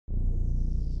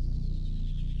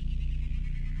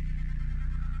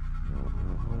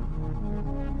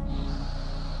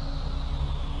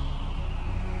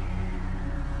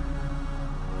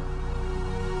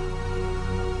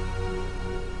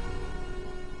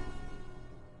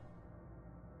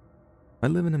I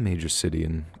live in a major city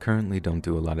and currently don't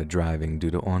do a lot of driving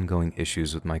due to ongoing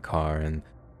issues with my car, and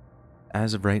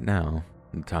as of right now,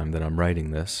 the time that I'm writing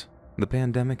this, the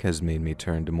pandemic has made me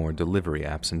turn to more delivery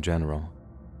apps in general.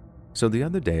 So the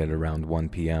other day at around 1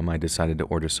 p.m. I decided to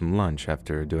order some lunch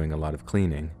after doing a lot of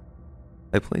cleaning.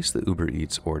 I placed the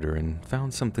UberEATS order and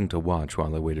found something to watch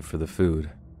while I waited for the food.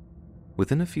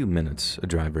 Within a few minutes, a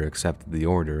driver accepted the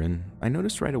order, and I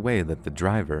noticed right away that the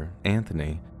driver,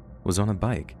 Anthony, was on a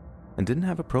bike and didn't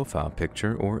have a profile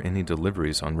picture or any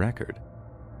deliveries on record.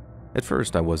 At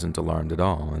first, I wasn't alarmed at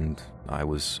all, and I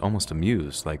was almost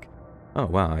amused, like, oh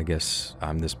wow, I guess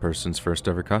I'm this person's first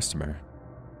ever customer.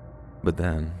 But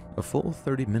then, a full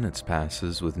 30 minutes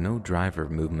passes with no driver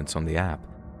movements on the app,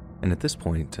 and at this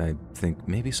point, I think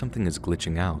maybe something is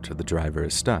glitching out or the driver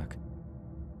is stuck.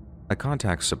 I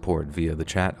contact support via the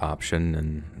chat option,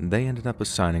 and they ended up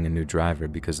assigning a new driver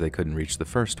because they couldn't reach the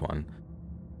first one.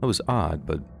 It was odd,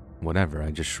 but whatever,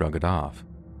 I just shrug it off.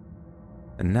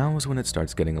 And now is when it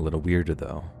starts getting a little weirder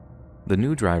though. The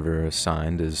new driver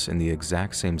assigned is in the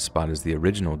exact same spot as the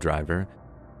original driver,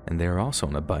 and they are also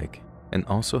on a bike, and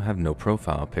also have no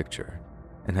profile picture,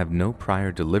 and have no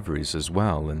prior deliveries as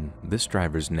well, and this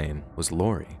driver's name was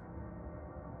Lori.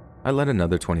 I let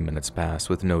another 20 minutes pass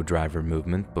with no driver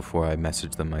movement before I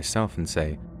message them myself and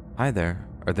say, "Hi there,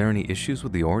 are there any issues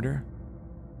with the order?"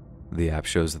 The app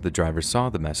shows that the driver saw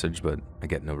the message, but I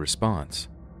get no response.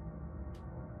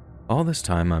 All this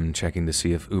time, I'm checking to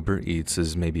see if UberEATS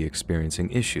is maybe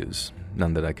experiencing issues,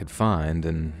 none that I could find,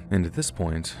 and at this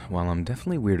point, while I'm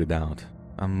definitely weirded out,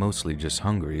 I'm mostly just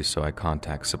hungry, so I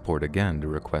contact support again to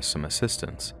request some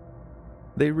assistance.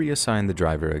 They reassign the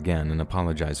driver again and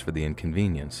apologize for the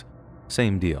inconvenience.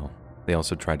 Same deal, they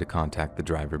also tried to contact the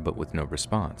driver but with no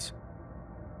response.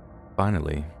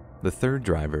 Finally, the third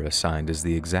driver assigned is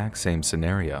the exact same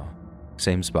scenario.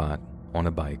 Same spot, on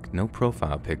a bike, no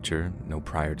profile picture, no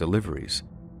prior deliveries.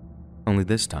 Only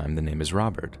this time the name is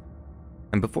Robert.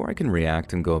 And before I can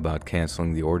react and go about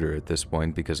canceling the order at this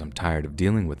point because I'm tired of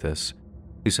dealing with this,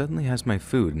 he suddenly has my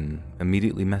food and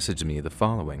immediately messaged me the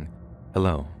following: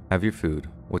 "Hello, have your food,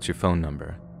 what's your phone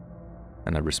number?"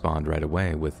 And I respond right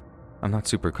away with, "I'm not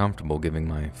super comfortable giving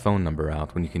my phone number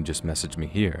out when you can just message me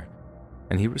here."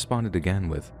 And he responded again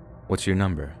with, "What's your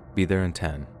number? Be there in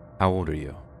 10. How old are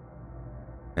you?"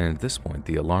 And at this point,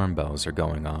 the alarm bells are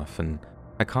going off, and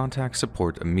I contact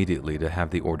support immediately to have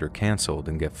the order canceled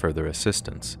and get further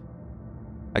assistance.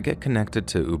 I get connected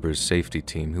to Uber's safety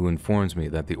team, who informs me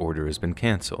that the order has been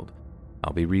canceled.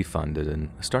 I'll be refunded,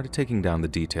 and started taking down the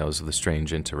details of the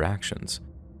strange interactions.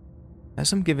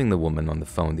 As I'm giving the woman on the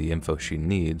phone the info she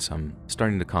needs, I'm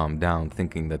starting to calm down,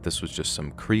 thinking that this was just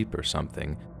some creep or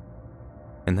something.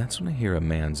 And that's when I hear a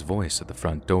man's voice at the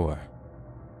front door.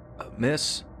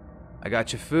 "Miss, I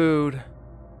got your food."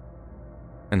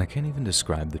 And I can't even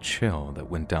describe the chill that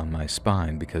went down my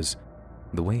spine because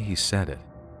the way he said it.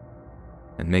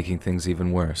 And making things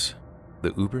even worse,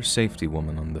 the Uber safety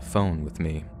woman on the phone with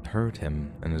me heard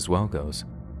him and as well goes,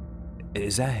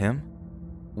 "Is that him?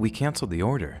 We canceled the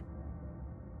order."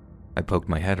 I poked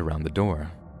my head around the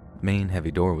door. Main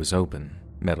heavy door was open.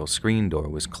 Metal screen door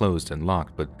was closed and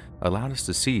locked, but allowed us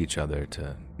to see each other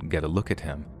to get a look at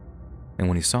him. And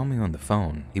when he saw me on the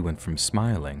phone, he went from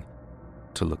smiling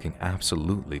to looking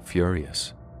absolutely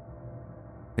furious.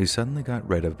 He suddenly got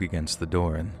right up against the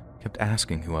door and kept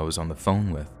asking who I was on the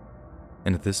phone with.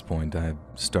 And at this point, I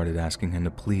started asking him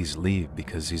to please leave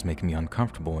because he's making me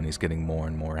uncomfortable and he's getting more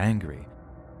and more angry.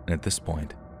 And at this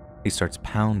point, he starts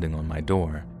pounding on my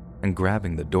door and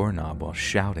grabbing the doorknob while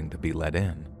shouting to be let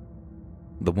in.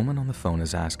 The woman on the phone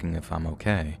is asking if I'm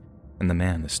okay, and the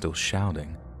man is still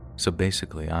shouting. So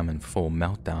basically, I'm in full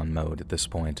meltdown mode at this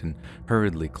point and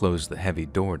hurriedly close the heavy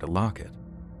door to lock it.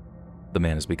 The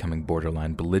man is becoming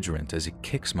borderline belligerent as he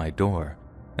kicks my door,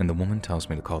 and the woman tells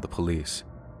me to call the police.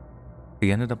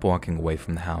 He ended up walking away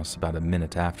from the house about a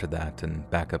minute after that and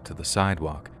back up to the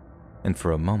sidewalk, and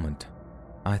for a moment,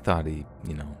 I thought he,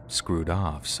 screwed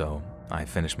off, so I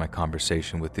finished my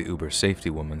conversation with the Uber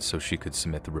safety woman so she could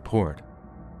submit the report.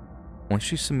 Once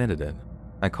she submitted it,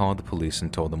 I called the police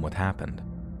and told them what happened.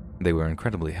 They were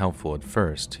incredibly helpful at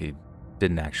first. He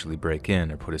didn't actually break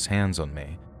in or put his hands on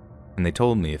me, and they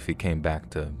told me if he came back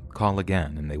to call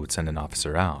again and they would send an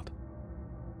officer out.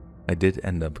 I did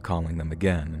end up calling them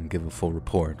again and give a full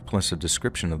report, plus a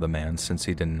description of the man since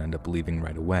he didn't end up leaving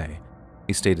right away.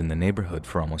 He stayed in the neighborhood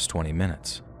for almost 20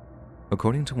 minutes.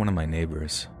 According to one of my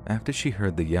neighbors, after she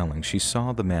heard the yelling, she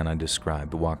saw the man I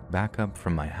described walk back up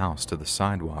from my house to the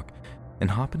sidewalk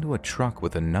and hop into a truck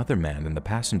with another man in the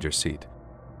passenger seat,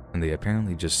 and they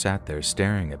apparently just sat there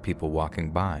staring at people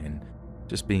walking by and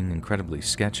just being incredibly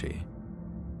sketchy.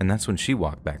 And that's when she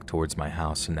walked back towards my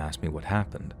house and asked me what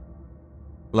happened.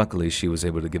 Luckily, she was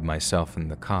able to give myself and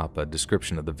the cop a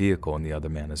description of the vehicle and the other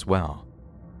man as well.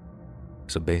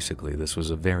 So basically, this was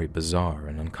a very bizarre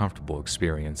and uncomfortable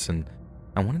experience, and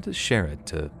I wanted to share it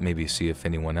to maybe see if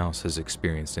anyone else has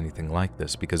experienced anything like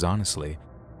this, because honestly,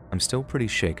 I'm still pretty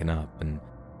shaken up and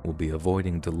will be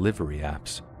avoiding delivery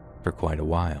apps for quite a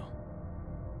while.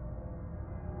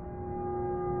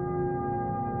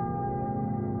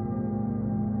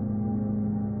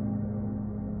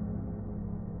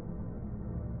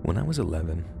 When I was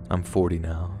 11, I'm 40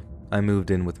 now, I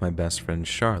moved in with my best friend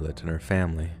Charlotte and her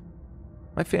family.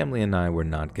 My family and I were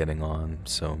not getting on,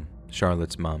 so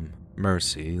Charlotte's mom,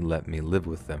 Mercy, let me live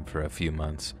with them for a few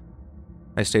months.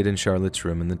 I stayed in Charlotte's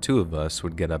room and the two of us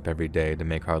would get up every day to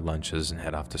make our lunches and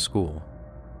head off to school.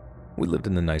 We lived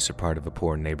in the nicer part of a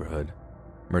poor neighborhood.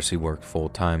 Mercy worked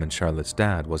full-time and Charlotte's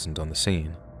dad wasn't on the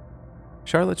scene.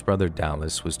 Charlotte's brother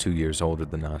Dallas was 2 years older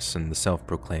than us and the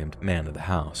self-proclaimed man of the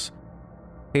house.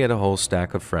 He had a whole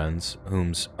stack of friends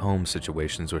whose home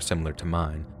situations were similar to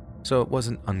mine, so it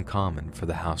wasn't uncommon for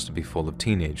the house to be full of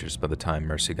teenagers by the time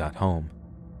Mercy got home.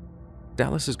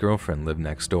 Dallas's girlfriend lived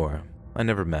next door. I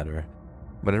never met her,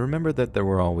 but I remember that there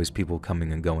were always people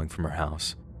coming and going from her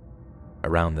house.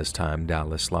 Around this time,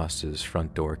 Dallas lost his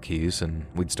front door keys and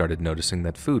we'd started noticing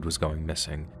that food was going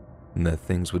missing and that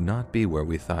things would not be where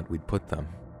we thought we'd put them.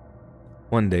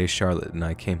 One day, Charlotte and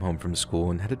I came home from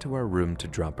school and headed to our room to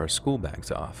drop our school bags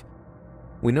off.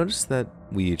 We noticed that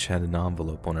we each had an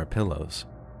envelope on our pillows.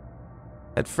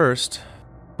 At first,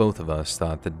 both of us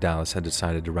thought that Dallas had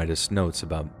decided to write us notes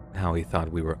about how he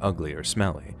thought we were ugly or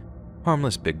smelly,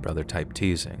 harmless big brother type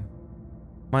teasing.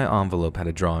 My envelope had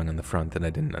a drawing on the front that I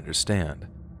didn't understand.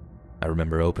 I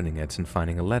remember opening it and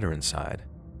finding a letter inside.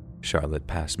 Charlotte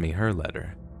passed me her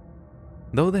letter.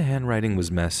 Though the handwriting was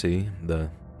messy, the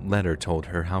letter told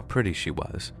her how pretty she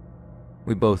was.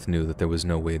 We both knew that there was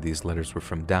no way these letters were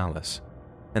from Dallas,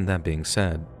 and that being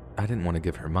said, I didn't want to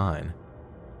give her mine.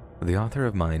 The author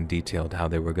of mine detailed how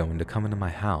they were going to come into my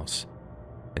house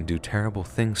and do terrible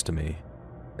things to me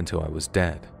until I was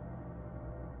dead.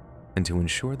 And to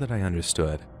ensure that I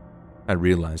understood, I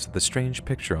realized that the strange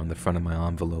picture on the front of my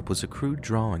envelope was a crude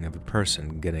drawing of a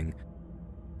person getting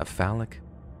a phallic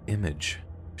image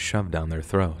shoved down their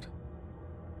throat.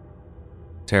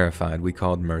 Terrified, we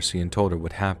called Mercy and told her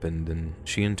what happened, and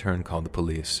she in turn called the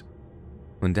police.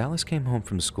 When Dallas came home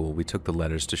from school, we took the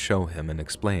letters to show him and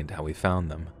explained how we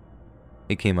found them.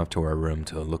 He came up to our room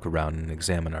to look around and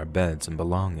examine our beds and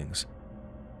belongings.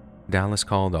 Dallas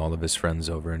called all of his friends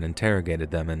over and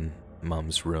interrogated them in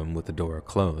Mom's room with the door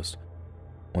closed.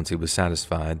 Once he was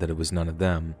satisfied that it was none of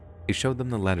them, he showed them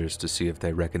the letters to see if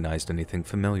they recognized anything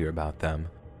familiar about them.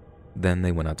 Then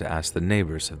they went out to ask the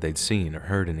neighbors if they'd seen or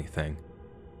heard anything.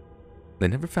 They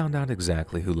never found out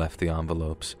exactly who left the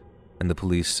envelopes, and the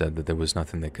police said that there was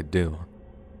nothing they could do.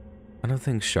 I don't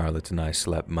think Charlotte and I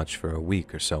slept much for a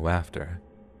week or so after.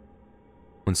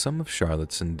 When some of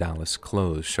Charlotte's and Dallas'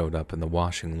 clothes showed up in the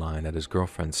washing line at his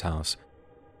girlfriend's house,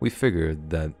 we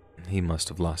figured that he must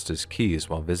have lost his keys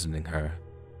while visiting her,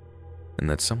 and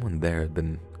that someone there had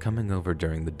been coming over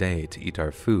during the day to eat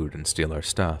our food and steal our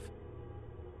stuff.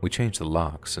 We changed the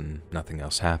locks and nothing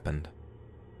else happened.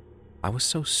 I was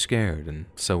so scared and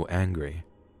so angry.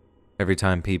 Every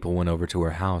time people went over to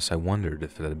her house, I wondered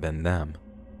if it had been them.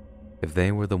 If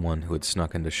they were the one who had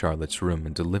snuck into Charlotte's room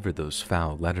and delivered those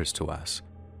foul letters to us.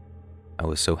 I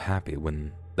was so happy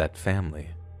when that family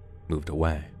moved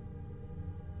away.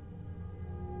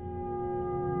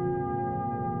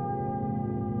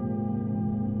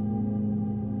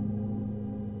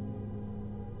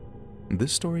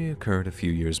 This story occurred a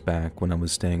few years back when I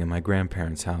was staying at my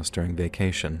grandparents' house during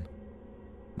vacation.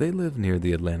 They lived near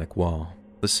the Atlantic Wall,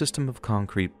 the system of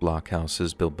concrete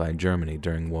blockhouses built by Germany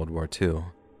during World War II.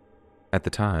 At the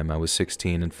time, I was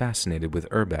 16 and fascinated with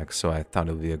urbex, so I thought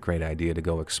it would be a great idea to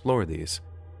go explore these.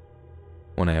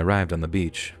 When I arrived on the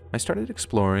beach, I started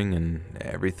exploring and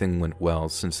everything went well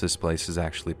since this place is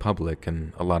actually public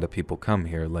and a lot of people come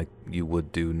here like you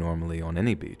would do normally on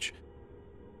any beach.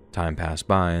 Time passed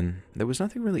by and there was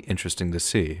nothing really interesting to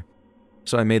see,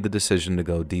 so I made the decision to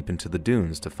go deep into the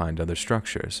dunes to find other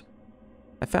structures.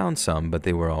 I found some, but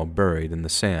they were all buried in the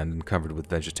sand and covered with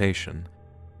vegetation.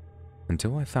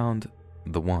 Until I found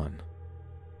the one.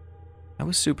 I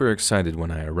was super excited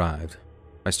when I arrived.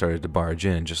 I started to barge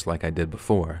in just like I did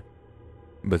before.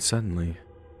 But suddenly,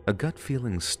 a gut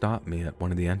feeling stopped me at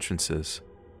one of the entrances.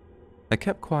 I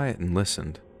kept quiet and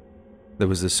listened. There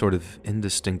was this sort of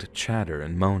indistinct chatter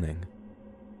and moaning.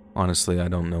 Honestly, I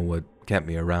don't know what kept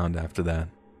me around after that.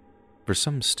 For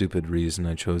some stupid reason,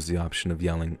 I chose the option of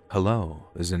yelling, "Hello,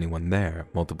 is anyone there?"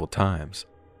 multiple times.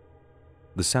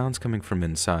 The sounds coming from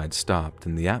inside stopped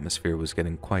and the atmosphere was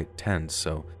getting quite tense,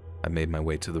 so I made my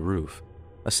way to the roof.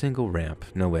 A single ramp,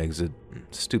 no exit.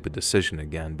 Stupid decision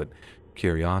again, but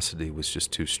curiosity was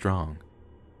just too strong.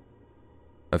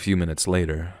 A few minutes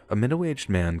later, a middle-aged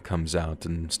man comes out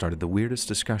and started the weirdest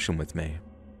discussion with me.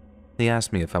 He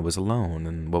asked me if I was alone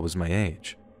and what was my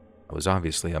age. I was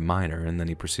obviously a minor, and then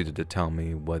he proceeded to tell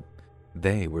me what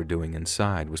they were doing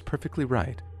inside was perfectly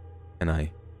right, and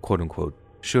I, quote-unquote,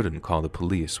 shouldn't call the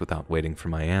police without waiting for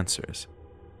my answers.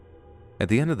 At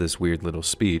the end of this weird little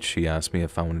speech, he asked me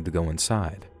if I wanted to go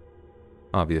inside.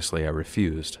 Obviously, I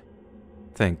refused.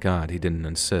 Thank God he didn't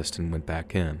insist and went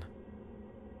back in.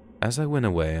 As I went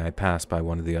away, I passed by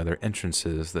one of the other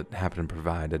entrances that happened to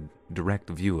provide a direct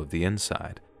view of the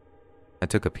inside. I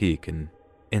took a peek and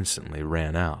instantly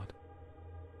ran out.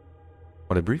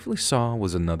 What I briefly saw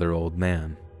was another old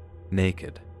man,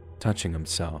 naked, touching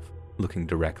himself, looking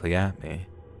directly at me.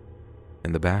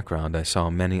 In the background, I saw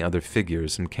many other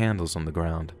figures and candles on the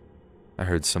ground. I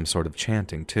heard some sort of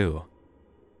chanting, too.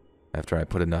 After I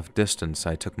put enough distance,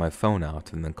 I took my phone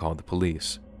out and then called the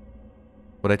police.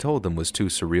 What I told them was too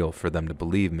surreal for them to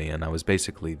believe me, and I was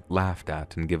basically laughed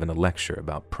at and given a lecture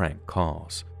about prank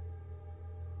calls.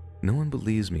 No one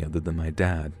believes me other than my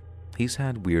dad. He's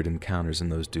had weird encounters in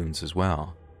those dunes as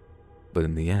well. But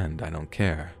in the end, I don't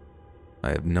care. I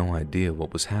have no idea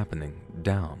what was happening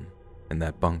down in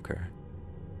that bunker.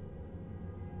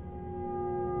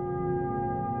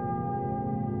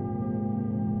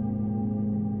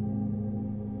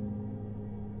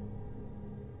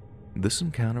 This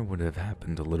encounter would have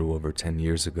happened a little over 10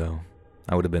 years ago.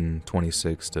 I would have been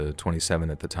 26 to 27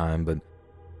 at the time, but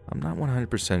I'm not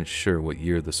 100% sure what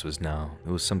year this was now. It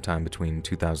was sometime between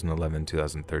 2011 and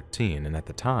 2013, and at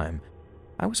the time,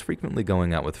 I was frequently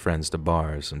going out with friends to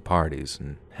bars and parties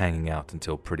and hanging out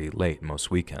until pretty late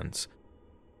most weekends.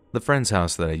 The friend's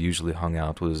house that I usually hung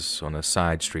out was on a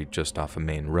side street just off a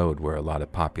main road where a lot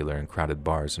of popular and crowded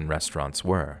bars and restaurants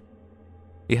were.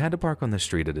 He had to park on the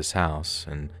street at his house,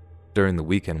 and during the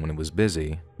weekend when it was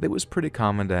busy, it was pretty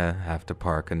common to have to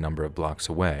park a number of blocks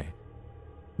away.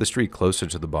 The street closer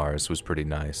to the bars was pretty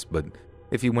nice, but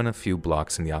if you went a few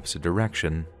blocks in the opposite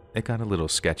direction, it got a little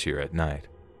sketchier at night.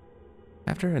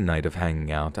 After a night of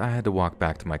hanging out, I had to walk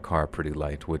back to my car pretty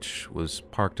late, which was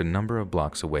parked a number of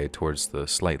blocks away towards the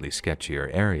slightly sketchier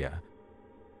area.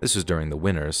 This was during the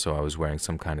winter, so I was wearing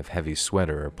some kind of heavy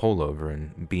sweater or pullover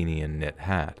and beanie and knit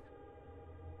hat.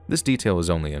 This detail was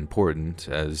only important,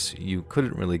 as you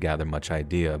couldn't really gather much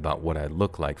idea about what I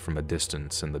looked like from a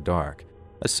distance in the dark,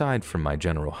 aside from my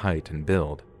general height and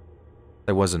build.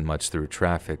 There wasn't much through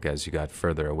traffic as you got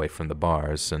further away from the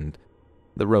bars, and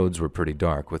the roads were pretty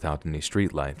dark without any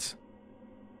streetlights.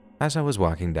 As I was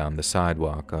walking down the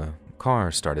sidewalk, a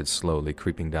car started slowly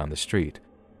creeping down the street,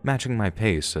 matching my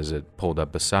pace as it pulled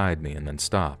up beside me and then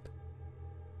stopped.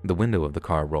 The window of the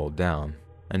car rolled down,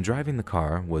 and driving the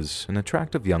car was an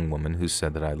attractive young woman who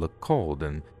said that I looked cold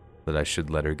and that I should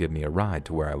let her give me a ride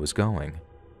to where I was going.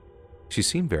 She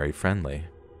seemed very friendly.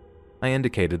 I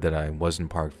indicated that I wasn't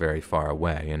parked very far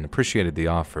away and appreciated the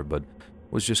offer, but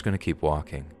was just going to keep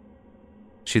walking.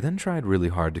 She then tried really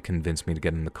hard to convince me to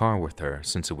get in the car with her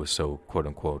since it was so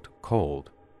quote-unquote cold.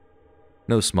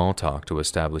 No small talk to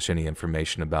establish any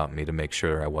information about me to make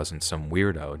sure I wasn't some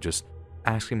weirdo, just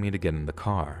asking me to get in the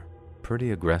car,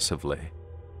 pretty aggressively.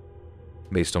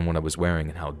 Based on what I was wearing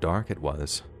and how dark it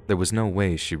was, there was no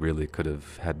way she really could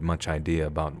have had much idea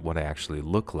about what I actually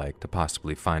looked like to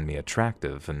possibly find me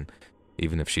attractive, and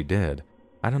even if she did,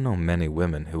 I don't know many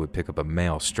women who would pick up a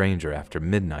male stranger after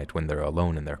midnight when they're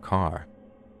alone in their car.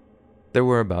 There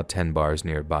were about 10 bars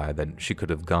nearby that she could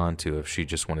have gone to if she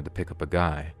just wanted to pick up a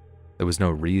guy. There was no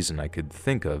reason I could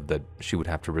think of that she would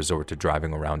have to resort to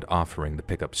driving around offering to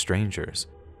pick up strangers.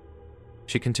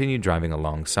 She continued driving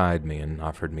alongside me and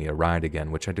offered me a ride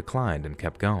again, which I declined and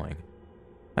kept going.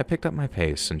 I picked up my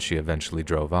pace and she eventually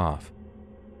drove off.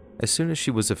 As soon as she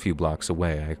was a few blocks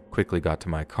away, I quickly got to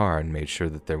my car and made sure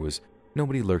that there was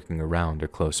nobody lurking around or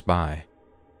close by.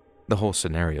 The whole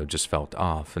scenario just felt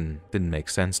off and didn't make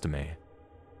sense to me.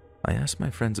 I asked my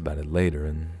friends about it later,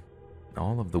 and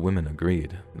all of the women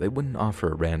agreed. They wouldn't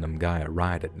offer a random guy a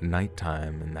ride at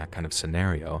nighttime in that kind of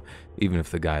scenario, even if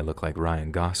the guy looked like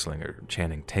Ryan Gosling or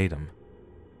Channing Tatum.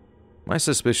 My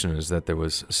suspicion is that there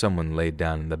was someone laid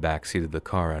down in the back seat of the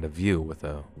car out of view with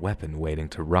a weapon waiting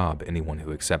to rob anyone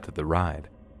who accepted the ride.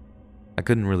 I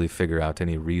couldn't really figure out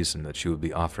any reason that she would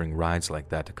be offering rides like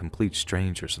that to complete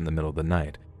strangers in the middle of the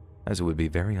night, as it would be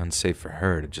very unsafe for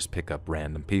her to just pick up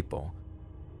random people.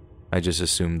 I just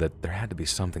assumed that there had to be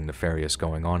something nefarious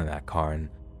going on in that car, and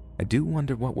I do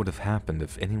wonder what would have happened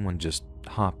if anyone just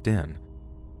hopped in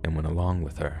and went along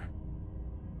with her.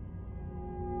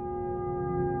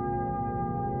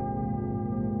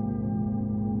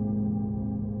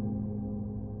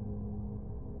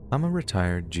 I'm a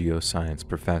retired geoscience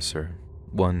professor,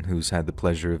 one who's had the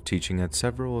pleasure of teaching at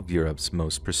several of Europe's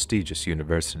most prestigious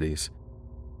universities.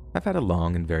 I've had a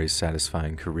long and very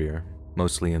satisfying career,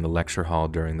 mostly in the lecture hall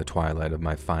during the twilight of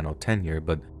my final tenure,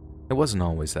 but it wasn't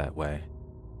always that way.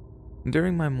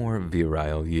 During my more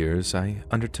virile years, I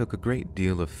undertook a great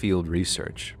deal of field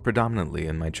research, predominantly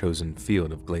in my chosen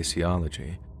field of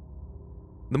glaciology.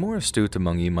 The more astute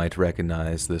among you might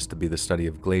recognize this to be the study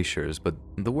of glaciers, but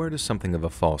the word is something of a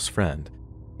false friend,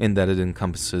 in that it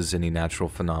encompasses any natural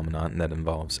phenomenon that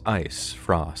involves ice,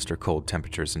 frost, or cold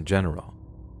temperatures in general.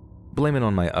 Blame it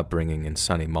on my upbringing in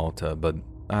sunny Malta, but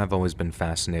I've always been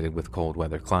fascinated with cold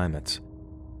weather climates.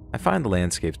 I find the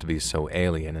landscapes to be so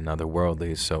alien and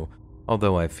otherworldly, so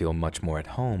although I feel much more at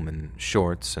home in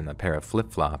shorts and a pair of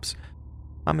flip-flops,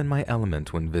 I'm in my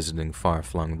element when visiting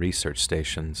far-flung research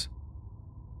stations.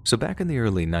 So back in the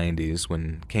early 90s,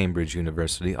 when Cambridge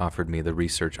University offered me the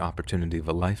research opportunity of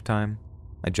a lifetime,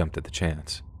 I jumped at the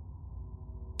chance.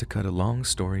 To cut a long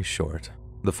story short,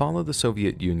 the fall of the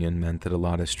Soviet Union meant that a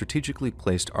lot of strategically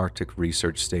placed Arctic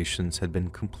research stations had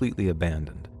been completely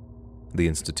abandoned. The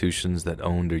institutions that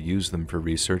owned or used them for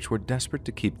research were desperate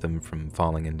to keep them from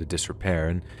falling into disrepair,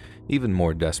 and even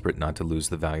more desperate not to lose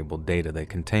the valuable data they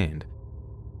contained.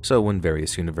 So when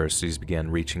various universities began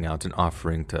reaching out and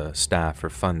offering to staff or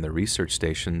fund their research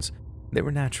stations, they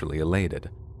were naturally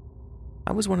elated.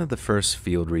 I was one of the first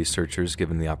field researchers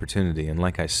given the opportunity, and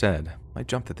like I said, I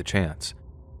jumped at the chance.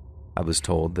 I was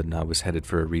told that I was headed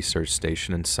for a research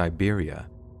station in Siberia,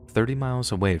 30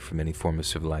 miles away from any form of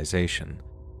civilization.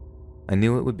 I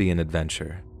knew it would be an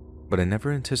adventure, but I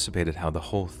never anticipated how the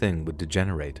whole thing would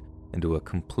degenerate into a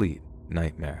complete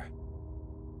nightmare.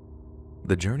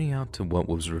 The journey out to what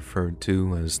was referred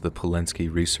to as the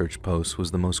Polensky Research Post was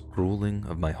the most grueling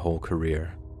of my whole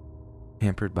career.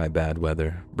 Hampered by bad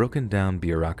weather, broken down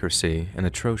bureaucracy, and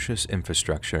atrocious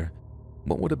infrastructure,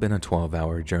 what would have been a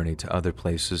 12-hour journey to other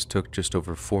places took just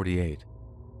over 48.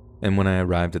 And when I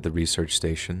arrived at the research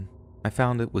station, I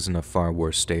found it was in a far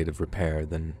worse state of repair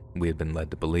than we had been led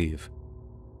to believe.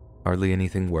 Hardly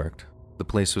anything worked. The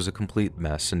place was a complete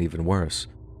mess, and even worse,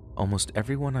 almost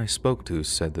everyone I spoke to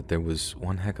said that there was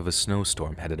one heck of a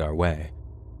snowstorm headed our way.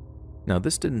 Now,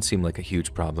 this didn't seem like a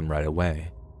huge problem right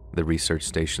away. The research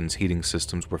station's heating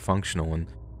systems were functional and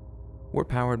were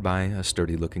powered by a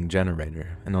sturdy-looking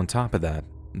generator, and on top of that,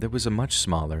 there was a much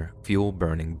smaller,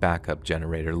 fuel-burning backup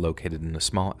generator located in a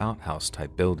small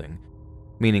outhouse-type building,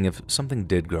 meaning if something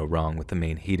did go wrong with the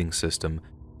main heating system,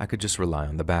 I could just rely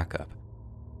on the backup.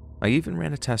 I even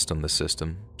ran a test on the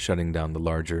system, shutting down the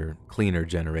larger, cleaner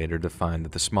generator to find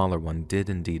that the smaller one did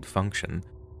indeed function.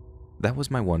 That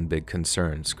was my one big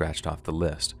concern scratched off the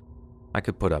list. I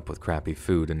could put up with crappy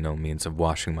food and no means of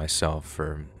washing myself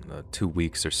for 2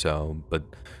 weeks or so, but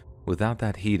without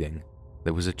that heating,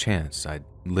 there was a chance I'd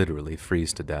literally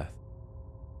freeze to death.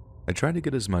 I tried to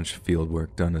get as much field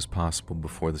work done as possible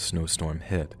before the snowstorm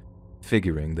hit,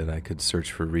 figuring that I could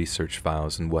search for research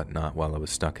files and whatnot while I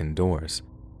was stuck indoors.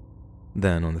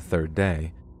 Then, on the third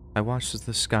day, I watched as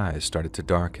the skies started to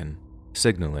darken,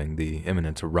 signaling the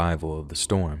imminent arrival of the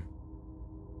storm.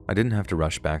 I didn't have to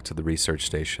rush back to the research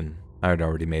station. I had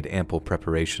already made ample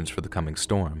preparations for the coming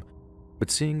storm, but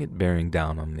seeing it bearing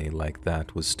down on me like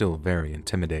that was still very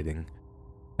intimidating.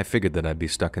 I figured that I'd be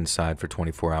stuck inside for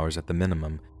 24 hours at the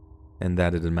minimum, and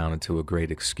that it amounted to a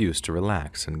great excuse to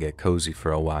relax and get cozy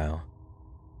for a while.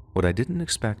 What I didn't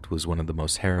expect was one of the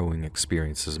most harrowing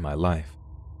experiences of my life.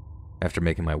 After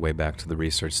making my way back to the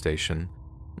research station,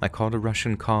 I called a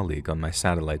Russian colleague on my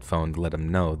satellite phone to let him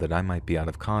know that I might be out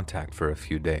of contact for a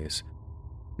few days.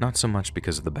 Not so much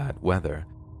because of the bad weather,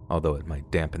 although it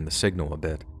might dampen the signal a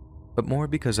bit, but more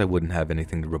because I wouldn't have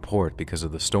anything to report because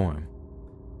of the storm.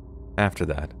 After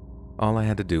that, all I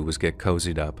had to do was get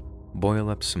cozied up, boil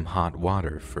up some hot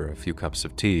water for a few cups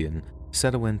of tea, and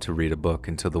settle in to read a book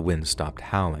until the wind stopped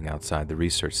howling outside the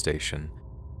research station.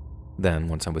 Then,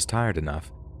 once I was tired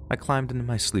enough, I climbed into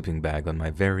my sleeping bag on my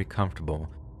very comfortable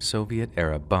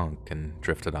Soviet-era bunk and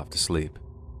drifted off to sleep.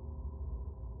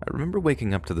 I remember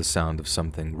waking up to the sound of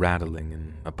something rattling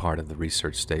in a part of the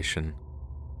research station.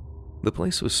 The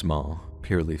place was small,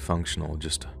 purely functional,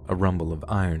 just a rumble of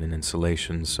iron and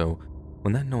insulation, so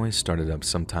when that noise started up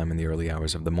sometime in the early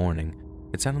hours of the morning,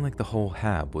 it sounded like the whole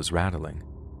hab was rattling.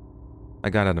 I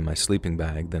got out of my sleeping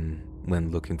bag, then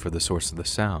went looking for the source of the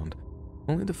sound,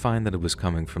 only to find that it was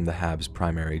coming from the hab's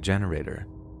primary generator.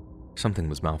 Something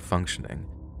was malfunctioning,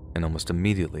 and almost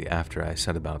immediately after I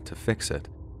set about to fix it,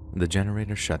 the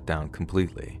generator shut down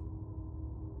completely.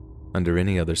 Under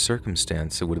any other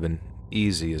circumstance, it would have been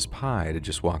easy as pie to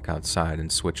just walk outside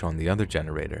and switch on the other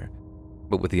generator,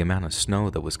 but with the amount of snow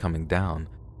that was coming down,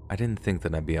 I didn't think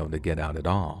that I'd be able to get out at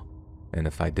all, and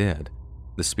if I did,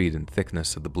 the speed and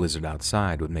thickness of the blizzard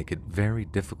outside would make it very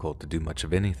difficult to do much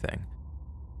of anything.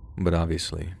 But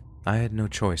obviously, I had no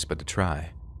choice but to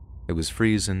try. It was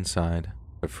freeze inside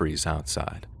or freeze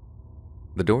outside.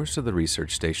 The doors to the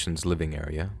research station's living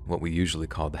area, what we usually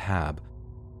call the hab,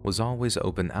 was always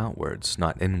open outwards,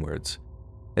 not inwards.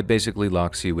 It basically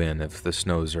locks you in if the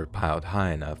snows are piled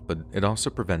high enough, but it also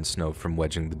prevents snow from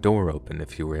wedging the door open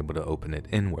if you were able to open it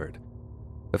inward.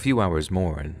 A few hours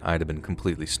more and I'd have been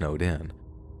completely snowed in,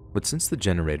 but since the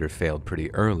generator failed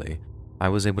pretty early, I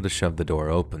was able to shove the door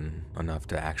open enough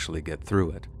to actually get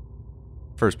through it.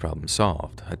 First problem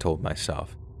solved, I told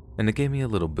myself, and it gave me a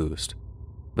little boost,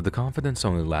 but the confidence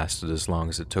only lasted as long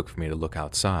as it took for me to look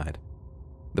outside.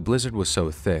 The blizzard was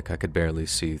so thick I could barely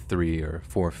see 3 or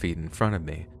 4 feet in front of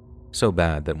me, so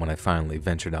bad that when I finally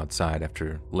ventured outside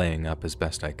after laying up as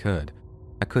best I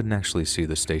couldn't actually see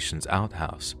the station's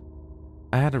outhouse.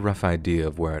 I had a rough idea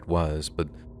of where it was, but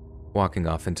walking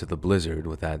off into the blizzard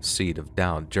with that seed of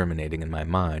doubt germinating in my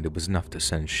mind, it was enough to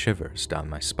send shivers down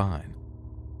my spine.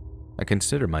 I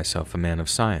consider myself a man of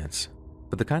science,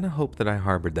 but the kind of hope that I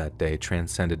harbored that day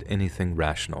transcended anything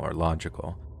rational or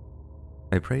logical.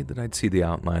 I prayed that I'd see the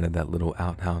outline of that little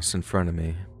outhouse in front of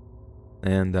me,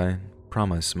 and I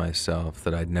promised myself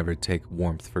that I'd never take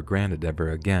warmth for granted ever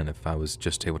again if I was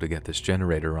just able to get this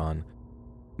generator on.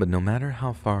 But no matter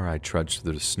how far I trudged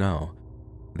through the snow,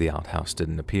 the outhouse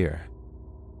didn't appear.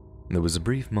 There was a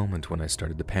brief moment when I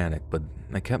started to panic, but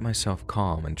I kept myself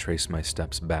calm and traced my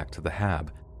steps back to the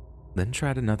hab, then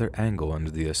tried another angle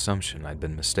under the assumption I'd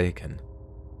been mistaken.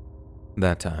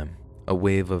 That time, a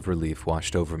wave of relief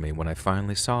washed over me when I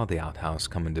finally saw the outhouse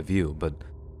come into view, but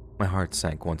my heart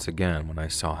sank once again when I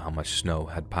saw how much snow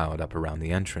had piled up around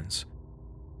the entrance.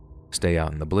 Stay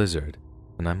out in the blizzard,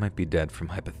 and I might be dead from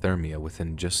hypothermia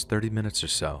within just 30 minutes or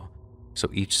so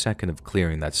each second of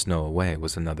clearing that snow away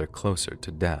was another closer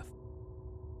to death.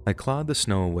 I clawed the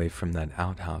snow away from that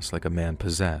outhouse like a man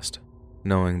possessed,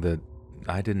 knowing that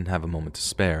I didn't have a moment to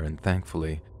spare, and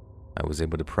thankfully, I was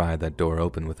able to pry that door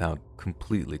open without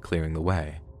completely clearing the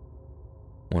way.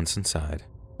 Once inside,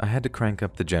 I had to crank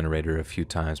up the generator a few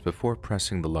times before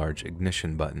pressing the large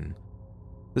ignition button.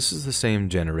 This is the same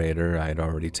generator I had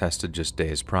already tested just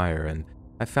days prior, and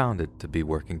I found it to be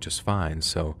working just fine,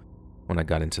 so when I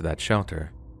got into that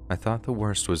shelter, I thought the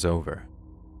worst was over.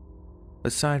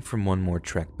 Aside from one more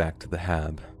trek back to the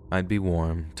hab, I'd be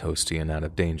warm, toasty, and out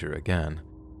of danger again.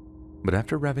 But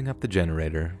after revving up the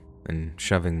generator and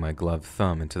shoving my gloved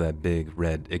thumb into that big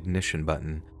red ignition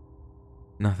button,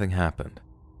 nothing happened.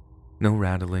 No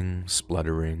rattling,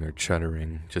 spluttering, or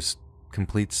chuttering, just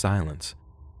complete silence.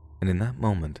 And in that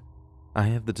moment, I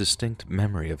have the distinct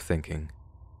memory of thinking,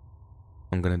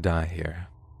 I'm gonna die here.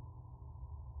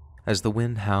 As the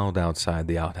wind howled outside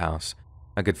the outhouse,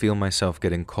 I could feel myself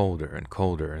getting colder and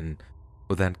colder, and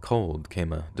with that cold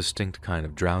came a distinct kind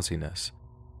of drowsiness.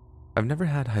 I've never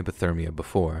had hypothermia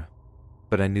before,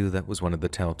 but I knew that was one of the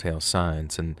telltale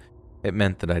signs, and it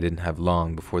meant that I didn't have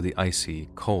long before the icy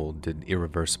cold did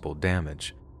irreversible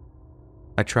damage.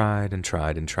 I tried and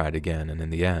tried and tried again, and in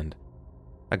the end,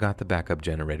 I got the backup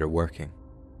generator working.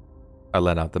 I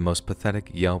let out the most pathetic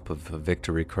yelp of a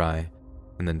victory cry,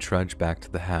 and then trudged back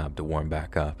to the hab to warm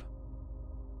back up.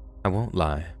 I won't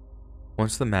lie,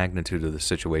 once the magnitude of the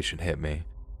situation hit me,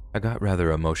 I got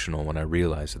rather emotional when I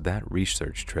realized that that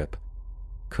research trip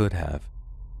could have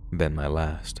been my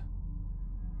last.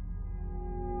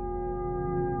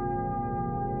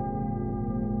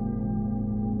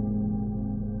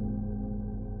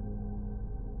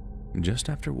 Just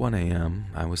after 1 a.m.,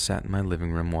 I was sat in my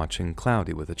living room watching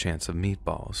Cloudy with a Chance of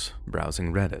Meatballs,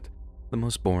 browsing Reddit, the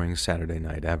most boring Saturday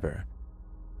night ever.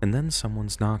 And then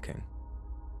someone's knocking.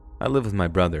 I live with my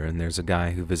brother, and there's a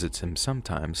guy who visits him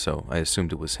sometimes, so I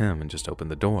assumed it was him and just opened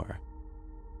the door.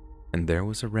 And there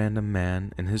was a random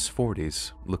man in his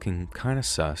 40s, looking kinda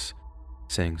sus,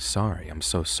 saying, "Sorry, I'm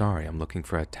so sorry, I'm looking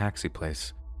for a taxi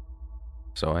place."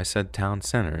 So I said town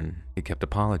center, and he kept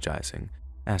apologizing,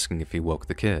 asking if he woke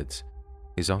the kids.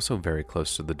 He's also very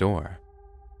close to the door.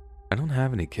 I don't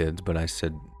have any kids, but I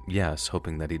said yes,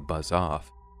 hoping that he'd buzz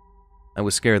off. I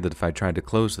was scared that if I tried to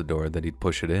close the door that he'd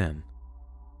push it in.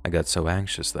 I got so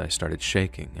anxious that I started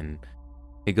shaking, and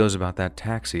he goes about that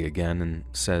taxi again and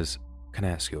says, "Can I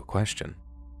ask you a question?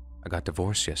 I got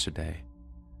divorced yesterday.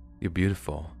 You're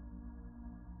beautiful."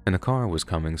 And a car was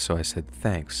coming, so I said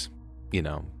thanks.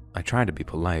 I tried to be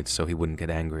polite so he wouldn't get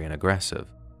angry and aggressive,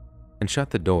 and shut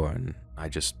the door, and I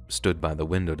just stood by the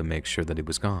window to make sure that he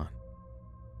was gone.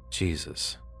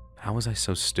 Jesus, how was I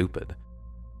so stupid?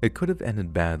 It could have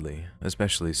ended badly,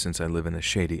 especially since I live in a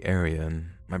shady area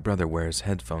and my brother wears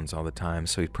headphones all the time,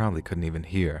 so he probably couldn't even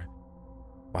hear.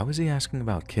 Why was he asking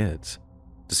about kids?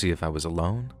 To see if I was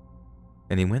alone?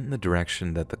 And he went in the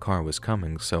direction that the car was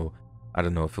coming, so I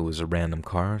don't know if it was a random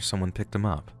car or someone picked him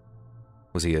up.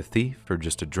 Was he a thief or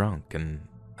just a drunk? And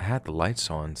I had the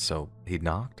lights on, so he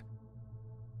knocked?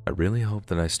 I really hope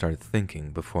that I start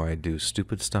thinking before I do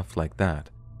stupid stuff like that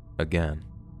again.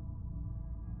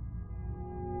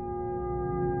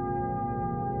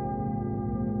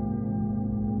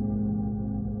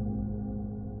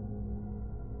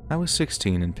 I was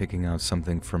 16 and picking out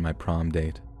something for my prom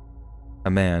date. A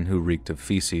man who reeked of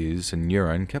feces and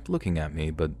urine kept looking at me,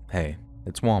 but hey,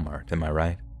 it's Walmart, am I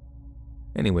right?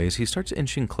 Anyways, he starts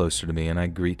inching closer to me and I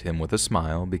greet him with a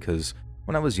smile because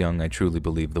when I was young, I truly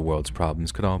believed the world's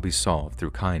problems could all be solved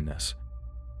through kindness.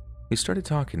 He started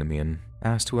talking to me and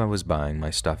asked who I was buying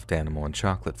my stuffed animal and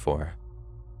chocolate for.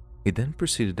 He then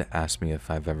proceeded to ask me if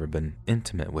I've ever been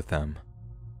intimate with them,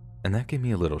 and that gave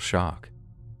me a little shock.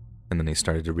 And then he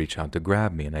started to reach out to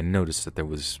grab me, and I noticed that there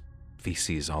was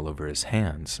feces all over his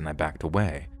hands, and I backed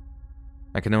away.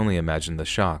 I can only imagine the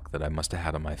shock that I must have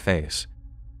had on my face.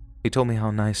 He told me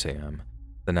how nice I am,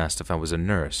 then asked if I was a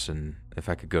nurse and if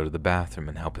I could go to the bathroom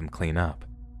and help him clean up.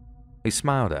 He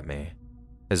smiled at me.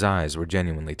 His eyes were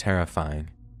genuinely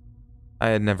terrifying. I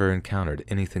had never encountered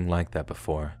anything like that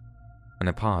before, and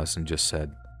I paused and just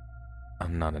said,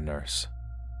 "I'm not a nurse,"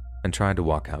 and tried to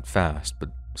walk out fast,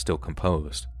 but still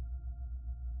composed.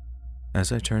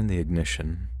 As I turned the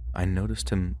ignition, I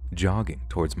noticed him jogging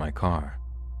towards my car.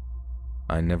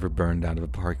 I never burned out of a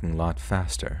parking lot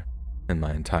faster in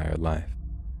my entire life.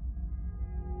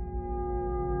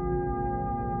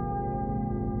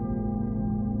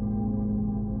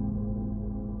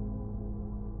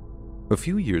 A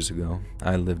few years ago,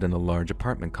 I lived in a large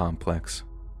apartment complex.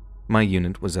 My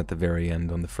unit was at the very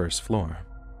end on the first floor.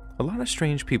 A lot of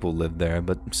strange people lived there,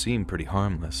 but seemed pretty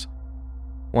harmless.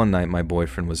 One night my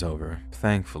boyfriend was over,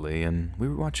 thankfully, and we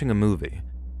were watching a movie.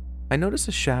 I noticed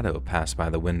a shadow pass by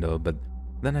the window, but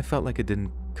then I felt like it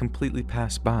didn't completely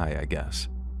pass by, I guess.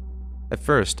 At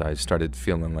first, I started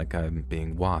feeling like I'm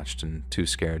being watched and too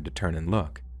scared to turn and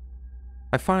look.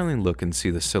 I finally look and see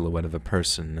the silhouette of a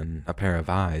person and a pair of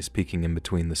eyes peeking in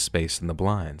between the space and the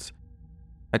blinds.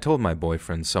 I told my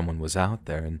boyfriend someone was out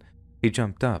there, and he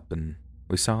jumped up and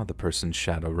we saw the person's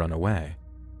shadow run away.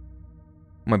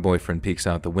 My boyfriend peeks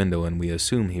out the window and we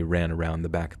assume he ran around the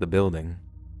back of the building.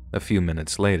 A few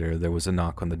minutes later, there was a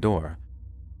knock on the door.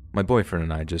 My boyfriend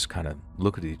and I just kind of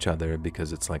look at each other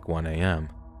because it's like 1 a.m.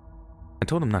 I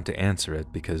told him not to answer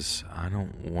it because I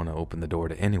don't want to open the door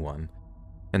to anyone.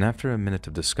 And after a minute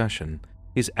of discussion,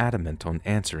 he's adamant on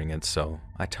answering it, so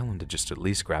I tell him to just at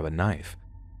least grab a knife.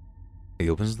 He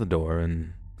opens the door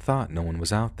and thought no one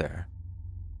was out there.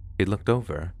 He looked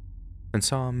over and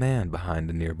saw a man behind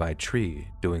a nearby tree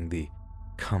doing the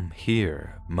 "come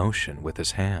here" motion with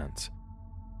his hands.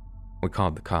 We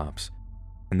called the cops,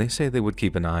 and they say they would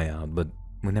keep an eye out, but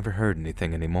we never heard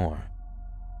anything anymore.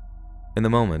 In the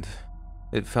moment,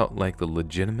 it felt like the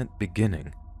legitimate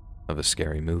beginning of a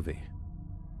scary movie.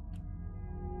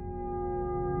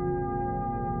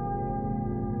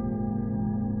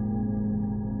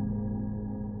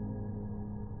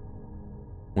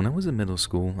 When I was in middle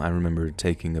school, I remember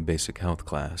taking a basic health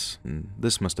class, and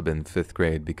this must have been 5th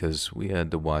grade because we had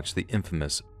to watch the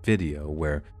infamous video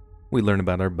where we learn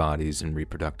about our bodies and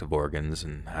reproductive organs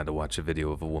and had to watch a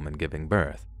video of a woman giving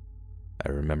birth. I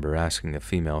remember asking a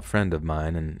female friend of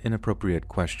mine an inappropriate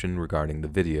question regarding the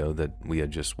video that we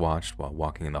had just watched while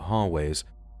walking in the hallways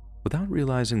without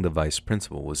realizing the vice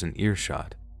principal was in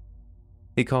earshot.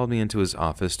 He called me into his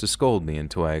office to scold me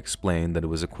until I explained that it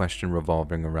was a question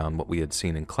revolving around what we had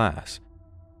seen in class.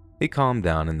 He calmed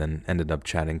down and then ended up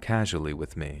chatting casually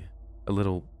with me, a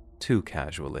little too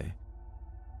casually.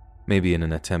 Maybe in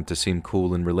an attempt to seem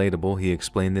cool and relatable, he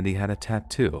explained that he had a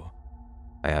tattoo.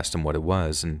 I asked him what it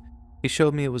was, and he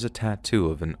showed me it was a tattoo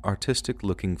of an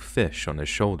artistic-looking fish on his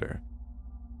shoulder.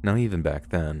 Now, even back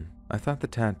then, I thought the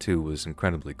tattoo was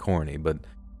incredibly corny, but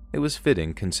It was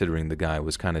fitting considering the guy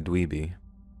was kinda dweeby.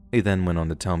 He then went on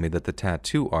to tell me that the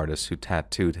tattoo artist who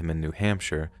tattooed him in New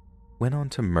Hampshire went on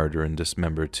to murder and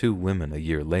dismember 2 women a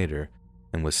year later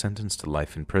and was sentenced to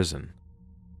life in prison.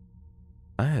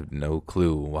 I have no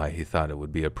clue why he thought it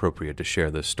would be appropriate to share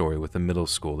this story with a middle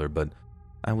schooler, but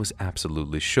I was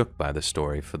absolutely shook by the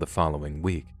story for the following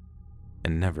week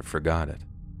and never forgot it.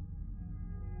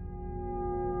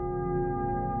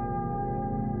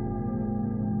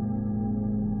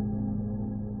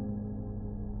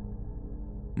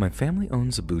 My family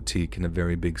owns a boutique in a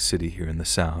very big city here in the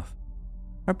South.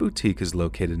 Our boutique is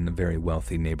located in a very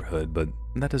wealthy neighborhood, but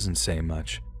that doesn't say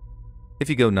much. If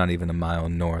you go not even a mile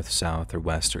north, south, or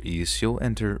west, or east, you'll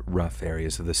enter rough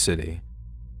areas of the city.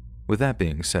 With that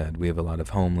being said, we have a lot of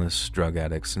homeless, drug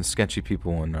addicts, and sketchy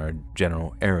people in our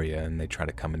general area, and they try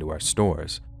to come into our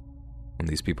stores. When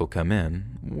these people come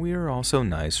in, we are also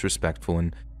nice, respectful,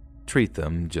 and treat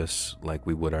them just like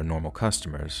we would our normal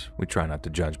customers. We try not to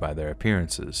judge by their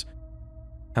appearances.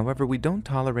 However, we don't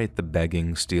tolerate the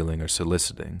begging, stealing, or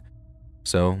soliciting.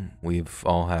 So, we've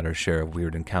all had our share of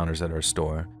weird encounters at our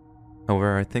store.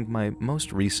 However, I think my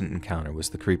most recent encounter was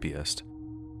the creepiest.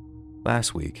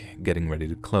 Last week, getting ready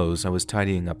to close, I was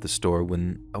tidying up the store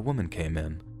when a woman came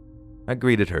in. I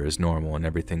greeted her as normal and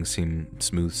everything seemed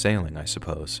smooth sailing, I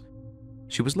suppose.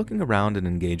 She was looking around and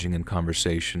engaging in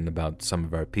conversation about some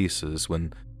of our pieces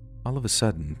when all of a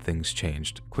sudden things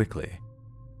changed quickly.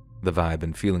 The vibe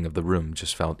and feeling of the room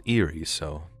just felt eerie,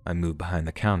 so I moved behind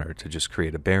the counter to just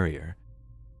create a barrier.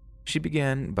 She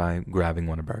began by grabbing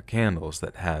one of our candles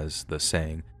that has the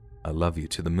saying, "I love you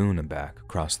to the moon and back"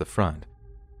 across the front.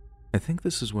 I think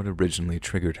this is what originally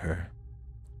triggered her.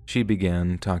 She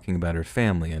began talking about her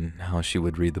family and how she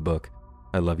would read the book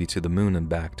 "I Love You to the Moon and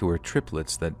Back" to her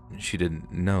triplets that she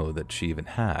didn't know that she even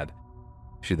had.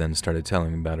 She then started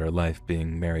telling me about her life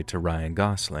being married to Ryan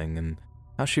Gosling and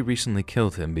how she recently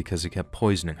killed him because he kept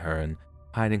poisoning her and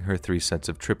hiding her 3 sets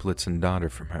of triplets and daughter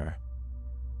from her.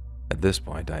 At this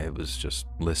point, I was just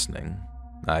listening.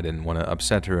 I didn't want to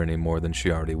upset her any more than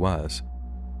she already was.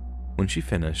 When she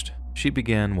finished, she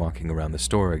began walking around the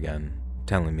store again,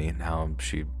 telling me how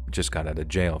she just got out of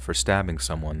jail for stabbing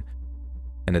someone.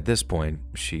 And at this point,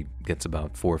 she gets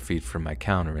about 4 feet from my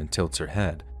counter and tilts her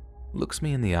head, looks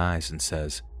me in the eyes and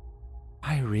says,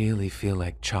 "I really feel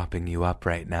like chopping you up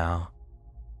right now."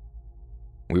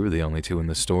 We were the only 2 in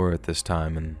the store at this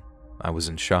time, and I was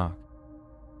in shock.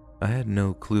 I had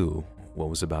no clue what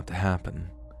was about to happen.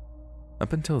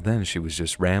 Up until then, she was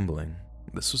just rambling.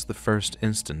 This was the first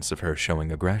instance of her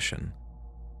showing aggression.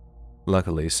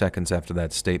 Luckily, seconds after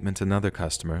that statement, another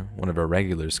customer, one of our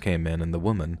regulars, came in, and the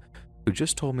woman, who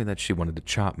just told me that she wanted to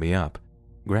chop me up,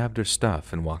 grabbed her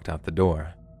stuff and walked out the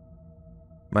door.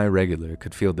 My regular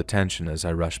could feel the tension as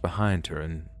I rushed behind her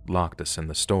and locked us in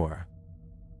the store.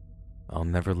 I'll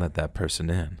never let that person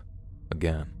in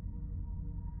again.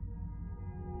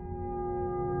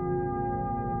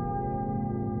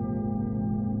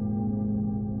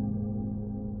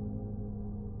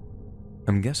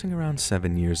 I'm guessing around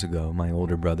 7 years ago, my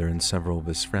older brother and several of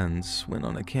his friends went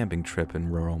on a camping trip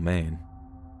in rural Maine.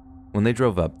 When they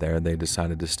drove up there, they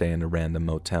decided to stay in a random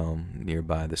motel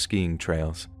nearby the skiing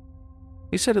trails.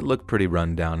 He said it looked pretty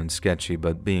run down and sketchy,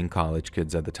 but being college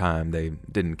kids at the time, they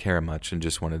didn't care much and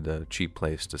just wanted a cheap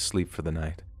place to sleep for the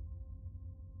night.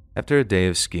 After a day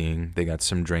of skiing, they got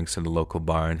some drinks at a local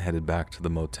bar and headed back to the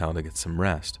motel to get some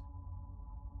rest.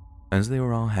 As they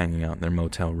were all hanging out in their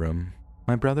motel room,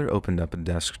 my brother opened up a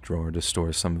desk drawer to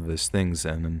store some of his things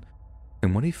in,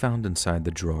 and what he found inside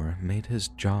the drawer made his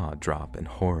jaw drop in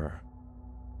horror.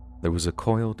 There was a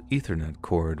coiled Ethernet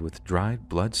cord with dried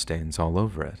bloodstains all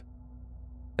over it.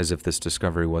 As if this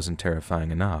discovery wasn't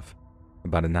terrifying enough,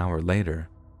 about an hour later,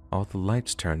 all the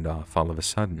lights turned off all of a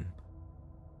sudden.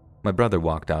 My brother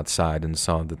walked outside and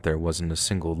saw that there wasn't a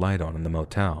single light on in the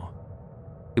motel.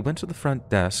 He went to the front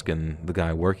desk and the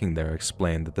guy working there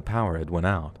explained that the power had went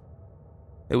out.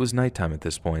 It was nighttime at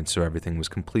this point, so everything was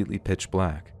completely pitch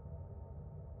black.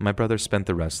 My brother spent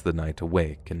the rest of the night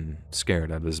awake and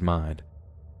scared out of his mind.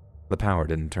 The power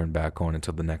didn't turn back on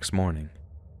until the next morning.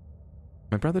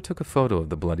 My brother took a photo of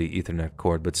the bloody Ethernet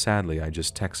cord, but sadly I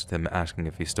just texted him asking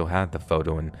if he still had the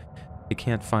photo, and he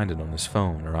can't find it on his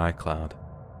phone or iCloud.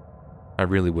 I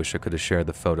really wish I could have shared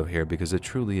the photo here because it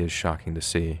truly is shocking to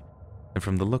see, and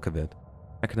from the look of it,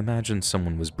 I can imagine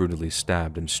someone was brutally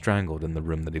stabbed and strangled in the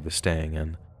room that he was staying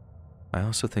in. I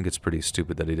also think it's pretty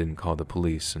stupid that he didn't call the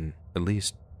police and at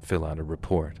least fill out a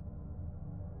report.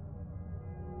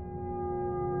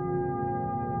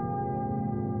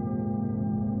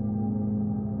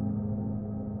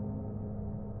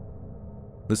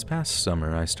 This past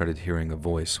summer, I started hearing a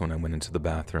voice when I went into the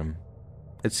bathroom.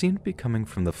 It seemed to be coming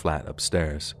from the flat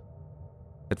upstairs.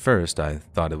 At first, I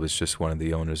thought it was just one of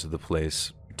the owners of the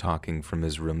place talking from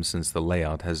his room, since the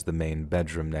layout has the main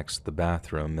bedroom next to the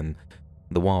bathroom and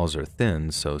the walls are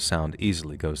thin, so sound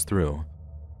easily goes through.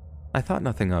 I thought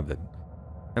nothing of it,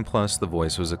 and plus the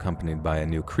voice was accompanied by a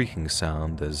new creaking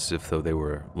sound as if though they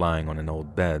were lying on an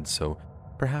old bed, so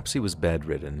perhaps he was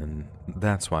bedridden and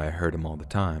that's why I heard him all the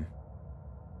time.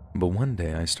 But one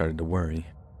day I started to worry.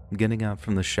 Getting out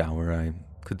from the shower, I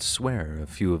could swear a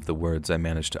few of the words I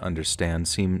managed to understand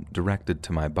seemed directed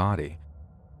to my body,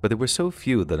 but there were so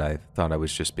few that I thought I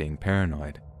was just being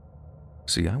paranoid.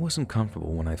 See, I wasn't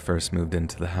comfortable when I first moved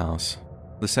into the house.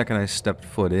 The second I stepped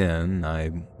foot in,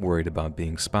 I worried about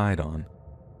being spied on.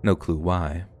 No clue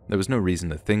why. There was no reason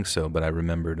to think so, but I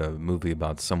remembered a movie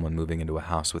about someone moving into a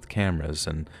house with cameras,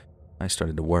 and I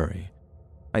started to worry.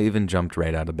 I even jumped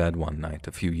right out of bed one night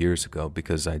a few years ago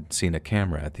because I'd seen a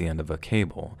camera at the end of a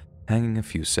cable hanging a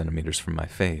few centimeters from my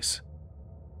face.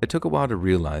 It took a while to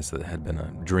realize that it had been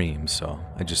a dream, so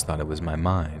I just thought it was my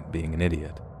mind being an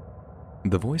idiot.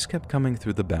 The voice kept coming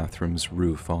through the bathroom's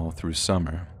roof all through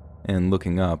summer, and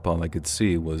looking up, all I could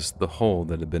see was the hole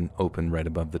that had been opened right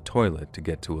above the toilet to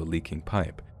get to a leaking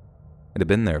pipe. It had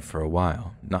been there for a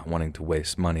while, not wanting to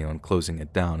waste money on closing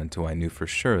it down until I knew for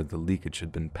sure the leakage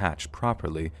had been patched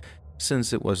properly,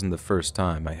 since it wasn't the first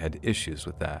time I had issues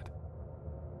with that.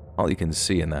 All you can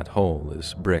see in that hole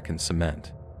is brick and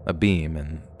cement, a beam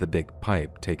and the big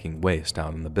pipe taking waste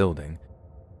out in the building,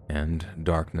 and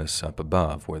darkness up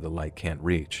above where the light can't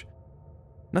reach.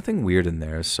 Nothing weird in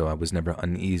there, so I was never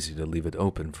uneasy to leave it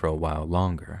open for a while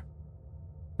longer.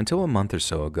 Until a month or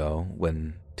so ago,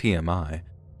 when, TMI,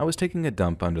 I was taking a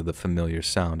dump under the familiar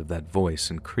sound of that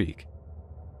voice and creak.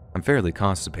 I'm fairly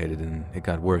constipated and it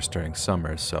got worse during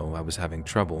summer, so I was having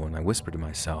trouble and I whispered to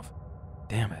myself,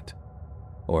 "Damn it."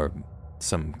 Or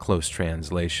some close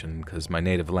translation, because my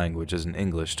native language isn't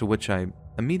English, to which I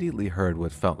immediately heard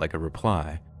what felt like a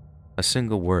reply, a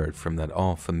single word from that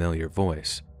all-familiar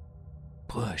voice.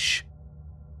 "Push."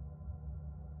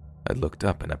 I looked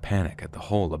up in a panic at the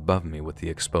hole above me with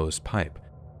the exposed pipe,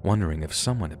 wondering if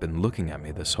someone had been looking at me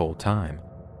this whole time.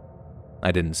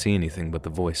 I didn't see anything, but the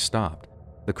voice stopped,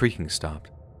 the creaking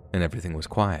stopped, and everything was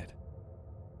quiet.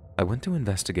 I went to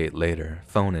investigate later,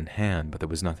 phone in hand, but there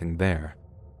was nothing there.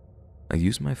 I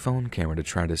used my phone camera to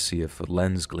try to see if a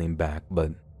lens gleamed back,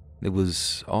 but it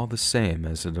was all the same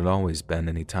as it had always been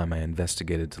any time I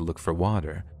investigated to look for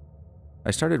water.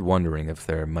 I started wondering if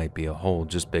there might be a hole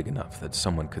just big enough that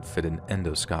someone could fit an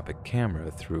endoscopic camera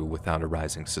through without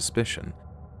arousing suspicion,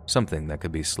 something that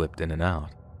could be slipped in and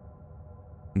out.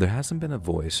 There hasn't been a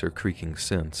voice or creaking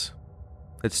since.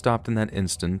 It stopped in that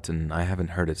instant, and I haven't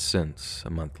heard it since, a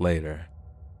month later.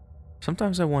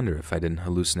 Sometimes I wonder if I didn't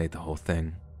hallucinate the whole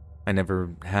thing. I never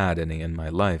had any in my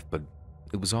life, but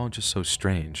it was all just so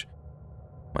strange.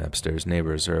 My upstairs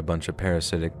neighbors are a bunch of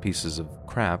parasitic pieces of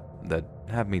crap that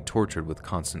have me tortured with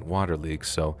constant water leaks,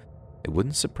 so it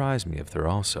wouldn't surprise me if they're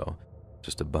also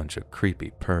just a bunch of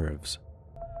creepy pervs.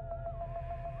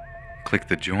 Click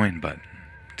the join button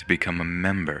to become a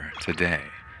member today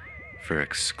for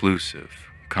exclusive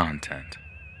content.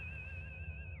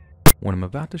 What I'm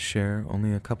about to share,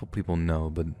 only a couple people know,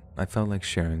 but I felt like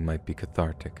sharing might be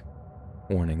cathartic.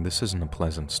 Warning, this isn't a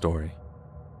pleasant story.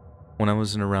 When I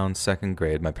was in around 2nd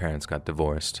grade, my parents got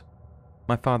divorced.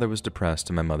 My father was depressed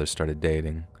and my mother started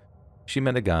dating. She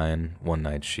met a guy and one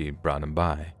night she brought him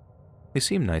by. He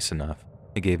seemed nice enough.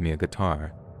 He gave me a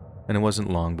guitar, and it wasn't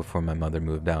long before my mother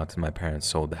moved out and my parents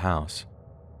sold the house.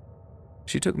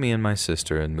 She took me and my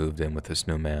sister and moved in with this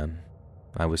new man.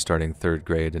 I was starting 3rd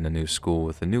grade in a new school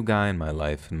with a new guy in my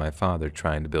life and my father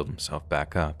trying to build himself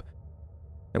back up.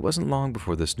 It wasn't long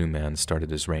before this new man started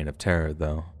his reign of terror,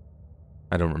 though.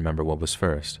 I don't remember what was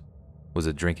first. Was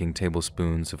it drinking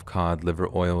tablespoons of cod liver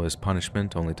oil as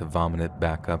punishment only to vomit it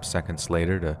back up seconds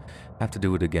later to have to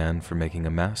do it again for making a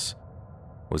mess?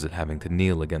 Was it having to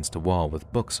kneel against a wall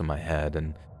with books on my head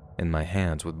and in my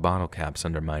hands with bottle caps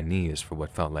under my knees for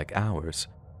what felt like hours?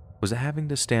 Was it having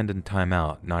to stand in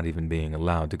timeout, not even being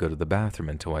allowed to go to the bathroom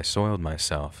until I soiled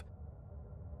myself?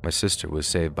 My sister was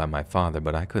saved by my father,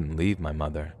 but I couldn't leave my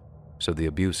mother, so the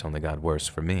abuse only got worse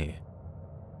for me.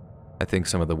 I think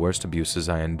some of the worst abuses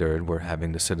I endured were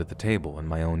having to sit at the table in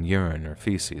my own urine or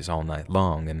feces all night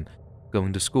long and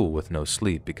going to school with no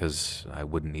sleep because I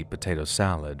wouldn't eat potato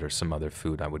salad or some other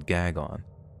food I would gag on.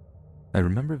 I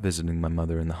remember visiting my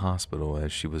mother in the hospital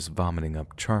as she was vomiting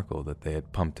up charcoal that they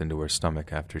had pumped into her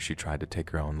stomach after she tried to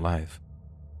take her own life.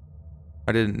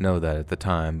 I didn't know that at the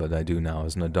time, but I do now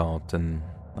as an adult, and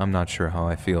I'm not sure how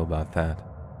I feel about that.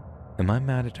 Am I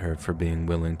mad at her for being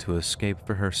willing to escape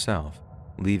for herself,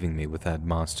 leaving me with that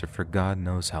monster for God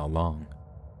knows how long?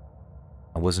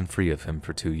 I wasn't free of him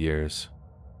for 2 years.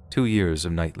 2 years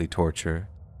of nightly torture,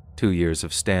 2 years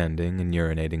of standing and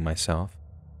urinating myself,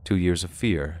 2 years of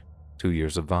fear, 2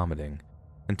 years of vomiting,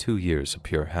 and 2 years of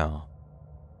pure hell.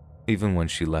 Even when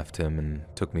she left him and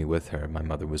took me with her, my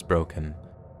mother was broken.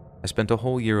 I spent a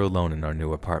whole year alone in our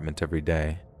new apartment every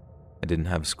day. I didn't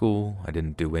have school, I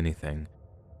didn't do anything.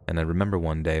 And I remember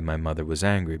one day my mother was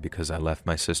angry because I left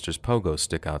my sister's pogo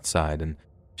stick outside and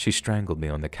she strangled me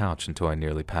on the couch until I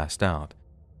nearly passed out.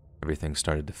 Everything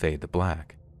started to fade to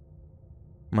black.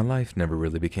 My life never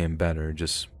really became better,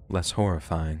 just less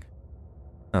horrifying.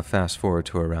 Now fast forward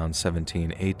to around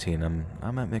 17, 18,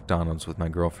 I'm at McDonald's with my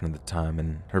girlfriend at the time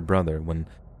and her brother when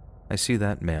I see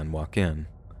that man walk in.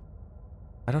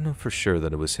 I don't know for sure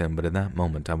that it was him, but in that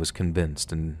moment I was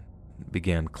convinced and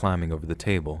began climbing over the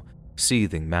table,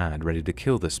 seething mad, ready to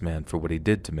kill this man for what he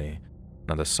did to me.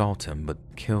 Not assault him, but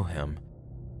kill him.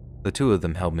 The two of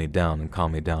them held me down and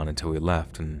calmed me down until we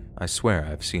left, and I swear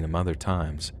I've seen him other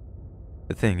times.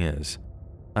 The thing is,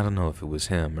 I don't know if it was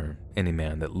him or any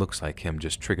man that looks like him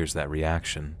just triggers that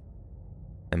reaction.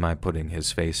 Am I putting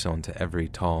his face onto every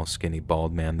tall, skinny,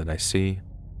 bald man that I see?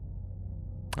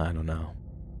 I don't know.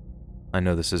 I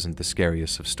know this isn't the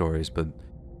scariest of stories, but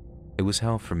it was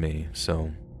hell for me,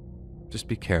 so just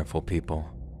be careful, people.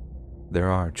 There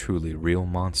are truly real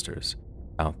monsters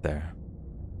out there.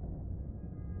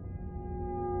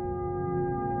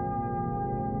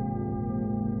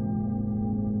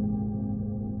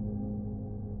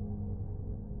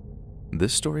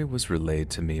 This story was relayed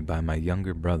to me by my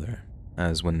younger brother,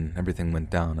 as when everything went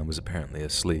down I was apparently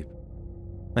asleep.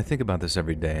 I think about this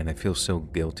every day and I feel so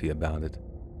guilty about it.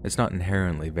 It's not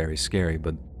inherently very scary,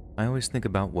 but I always think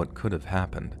about what could have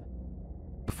happened.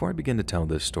 Before I begin to tell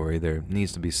this story, there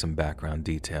needs to be some background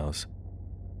details.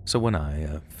 So when I,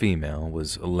 a female,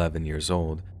 was 11 years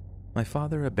old, my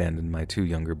father abandoned my 2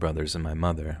 younger brothers and my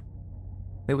mother.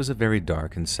 It was a very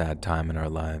dark and sad time in our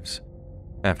lives.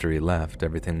 After he left,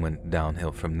 everything went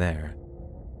downhill from there.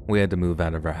 We had to move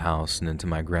out of our house and into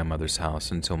my grandmother's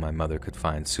house until my mother could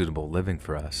find suitable living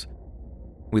for us.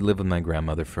 We lived with my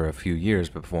grandmother for a few years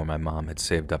before my mom had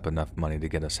saved up enough money to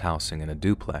get us housing in a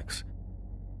duplex.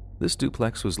 This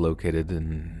duplex was located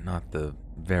in not the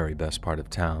very best part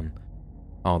of town.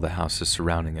 All the houses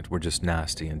surrounding it were just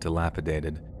nasty and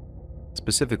dilapidated.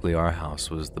 Specifically, our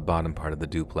house was the bottom part of the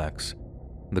duplex.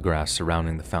 The grass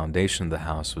surrounding the foundation of the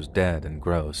house was dead and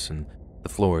gross, and the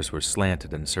floors were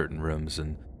slanted in certain rooms,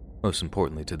 and most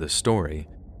importantly to this story,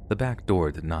 the back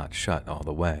door did not shut all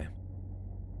the way.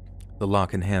 The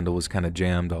lock and handle was kind of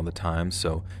jammed all the time,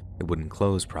 so it wouldn't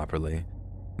close properly.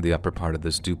 The upper part of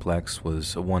this duplex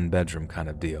was a 1-bedroom kind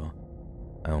of deal.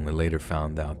 I only later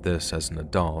found out this as an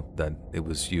adult, that it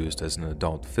was used as an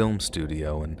adult film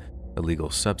studio and illegal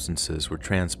substances were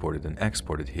transported and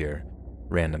exported here.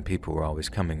 Random people were always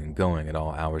coming and going at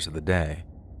all hours of the day.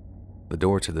 The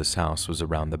door to this house was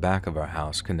around the back of our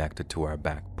house, connected to our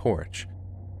back porch.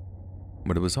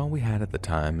 But it was all we had at the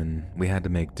time, and we had to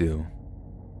make do.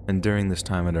 And during this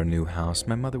time at our new house,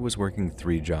 my mother was working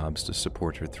 3 jobs to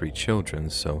support her 3 children,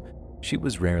 so she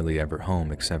was rarely ever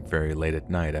home except very late at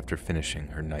night after finishing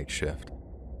her night shift.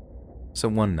 So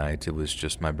one night, it was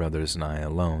just my brothers and I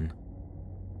alone.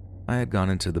 I had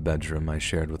gone into the bedroom I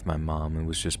shared with my mom and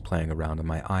was just playing around on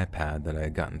my iPad that I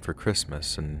had gotten for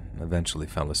Christmas and eventually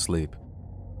fell asleep.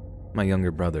 My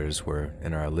younger brothers were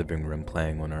in our living room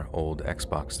playing on our old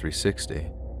Xbox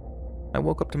 360. I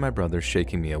woke up to my brother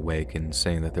shaking me awake and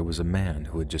saying that there was a man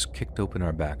who had just kicked open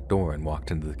our back door and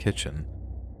walked into the kitchen.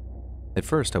 At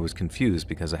first I was confused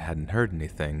because I hadn't heard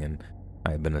anything and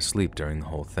I had been asleep during the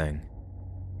whole thing.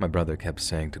 My brother kept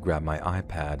saying to grab my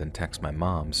iPad and text my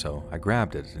mom, so I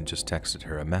grabbed it and just texted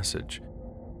her a message.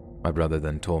 My brother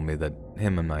then told me that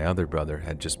him and my other brother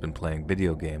had just been playing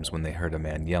video games when they heard a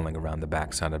man yelling around the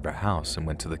backside of our house and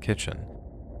went to the kitchen.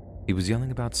 He was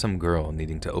yelling about some girl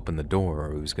needing to open the door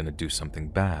or he was going to do something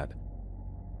bad.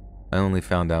 I only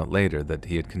found out later that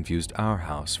he had confused our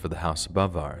house for the house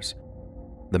above ours.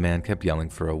 The man kept yelling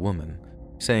for a woman,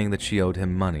 saying that she owed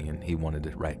him money and he wanted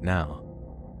it right now.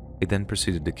 He then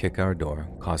proceeded to kick our door,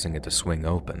 causing it to swing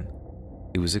open.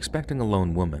 He was expecting a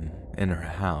lone woman in her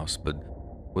house, but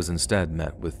was instead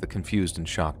met with the confused and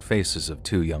shocked faces of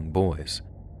 2 young boys.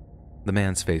 The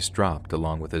man's face dropped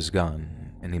along with his gun,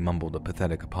 and he mumbled a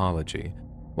pathetic apology,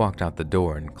 walked out the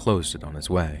door, and closed it on his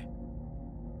way.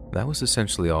 That was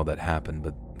essentially all that happened,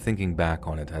 but thinking back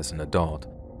on it as an adult,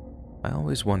 I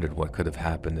always wondered what could have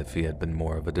happened if he had been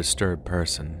more of a disturbed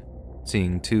person,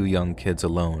 seeing 2 young kids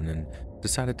alone and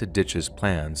decided to ditch his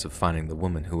plans of finding the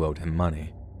woman who owed him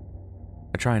money.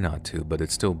 I try not to, but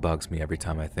it still bugs me every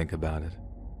time I think about it.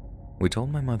 We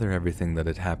told my mother everything that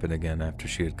had happened again after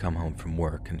she had come home from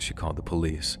work and she called the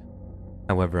police.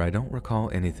 However, I don't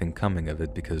recall anything coming of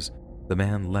it because the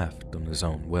man left on his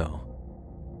own will.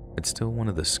 It's still one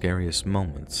of the scariest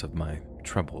moments of my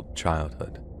troubled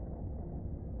childhood.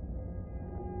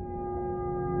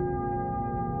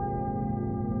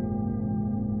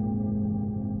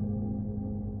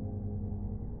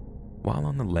 While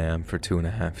on the lam for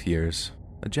 2.5 years,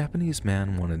 a Japanese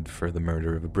man wanted for the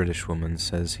murder of a British woman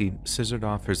says he scissored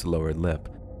off his lower lip,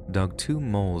 dug 2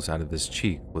 moles out of his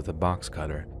cheek with a box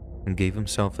cutter, and gave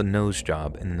himself a nose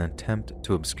job in an attempt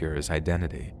to obscure his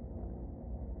identity.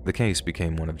 The case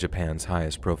became one of Japan's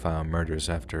highest-profile murders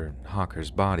after Hawker's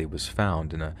body was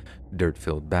found in a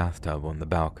dirt-filled bathtub on the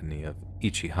balcony of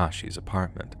Ichihashi's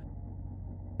apartment.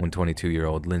 When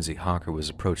 22-year-old Lindsay Hawker was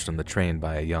approached on the train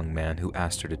by a young man who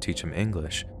asked her to teach him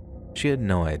English, she had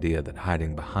no idea that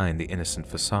hiding behind the innocent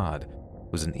facade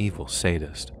was an evil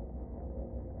sadist.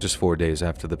 Just 4 days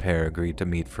after the pair agreed to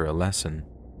meet for a lesson,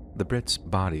 the Brit's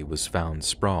body was found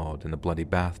sprawled in a bloody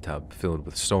bathtub filled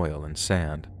with soil and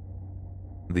sand.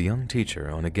 The young teacher,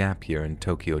 on a gap year in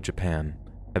Tokyo, Japan,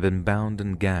 had been bound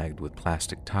and gagged with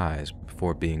plastic ties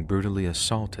before being brutally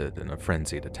assaulted in a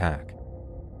frenzied attack.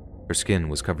 Her skin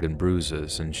was covered in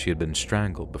bruises and she had been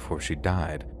strangled before she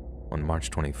died on March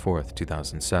 24,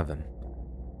 2007.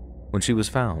 When she was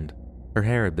found, her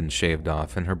hair had been shaved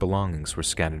off and her belongings were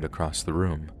scattered across the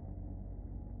room.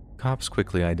 Cops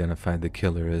quickly identified the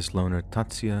killer as loner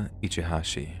Tatsuya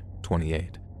Ichihashi,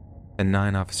 28, and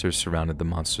 9 officers surrounded the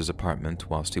monster's apartment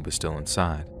whilst he was still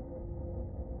inside.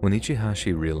 When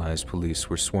Ichihashi realized police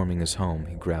were swarming his home,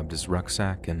 he grabbed his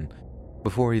rucksack and,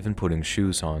 before even putting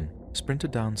shoes on,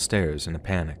 sprinted downstairs in a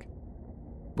panic.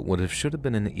 But what should have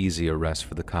been an easy arrest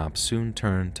for the cops soon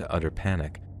turned to utter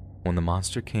panic when the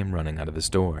monster came running out of his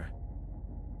door.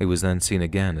 He was then seen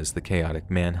again as the chaotic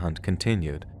manhunt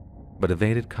continued, but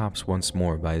evaded cops once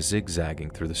more by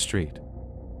zigzagging through the street.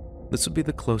 This would be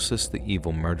the closest the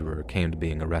evil murderer came to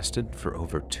being arrested for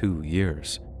over 2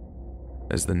 years.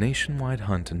 As the nationwide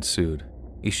hunt ensued,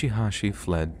 Ichihashi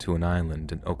fled to an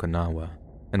island in Okinawa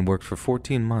and worked for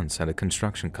 14 months at a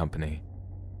construction company.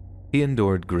 He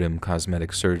endured grim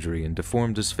cosmetic surgery and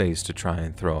deformed his face to try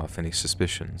and throw off any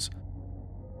suspicions.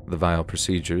 The vile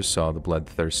procedures saw the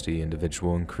bloodthirsty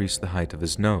individual increase the height of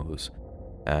his nose,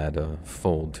 add a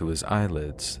fold to his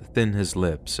eyelids, thin his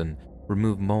lips, and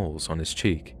remove moles on his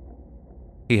cheek.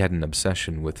 He had an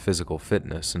obsession with physical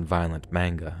fitness and violent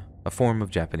manga, a form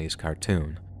of Japanese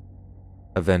cartoon.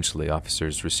 Eventually,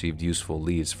 officers received useful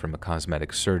leads from a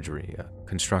cosmetic surgery, a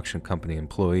construction company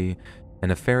employee,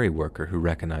 and a ferry worker who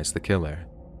recognized the killer.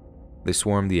 They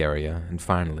swarmed the area, and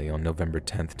finally, on November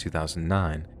 10,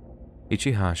 2009,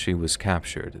 Ichihashi was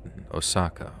captured in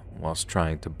Osaka whilst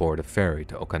trying to board a ferry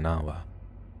to Okinawa.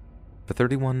 For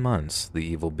 31 months, the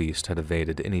evil beast had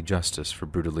evaded any justice for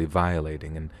brutally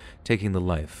violating and taking the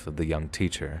life of the young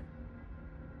teacher.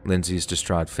 Lindsay's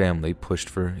distraught family pushed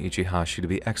for Ichihashi to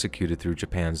be executed through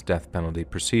Japan's death penalty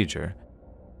procedure.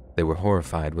 They were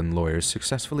horrified when lawyers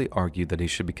successfully argued that he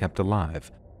should be kept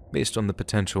alive, based on the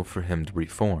potential for him to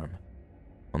reform.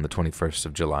 On the 21st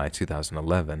of July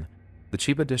 2011, the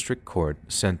Chiba District Court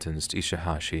sentenced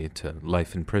Ichihashi to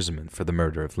life imprisonment for the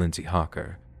murder of Lindsay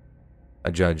Hawker.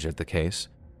 A judge at the case,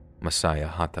 Masaya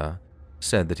Hata,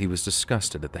 said that he was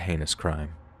disgusted at the heinous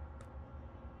crime.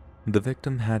 The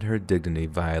victim had her dignity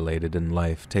violated and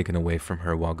life taken away from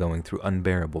her while going through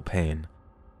unbearable pain.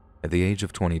 At the age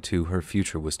of 22, her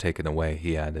future was taken away,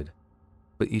 he added.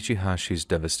 But Ichihashi's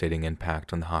devastating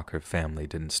impact on the Hawker family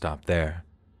didn't stop there.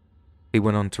 He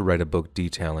went on to write a book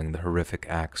detailing the horrific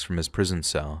acts from his prison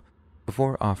cell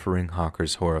before offering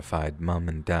Hawker's horrified mum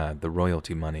and dad the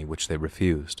royalty money which they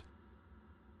refused.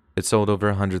 It sold over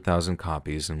 100,000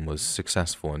 copies and was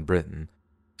successful in Britain,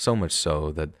 so much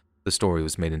so that the story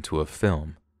was made into a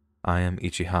film, I Am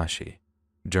Ichihashi,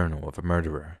 Journal of a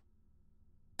Murderer.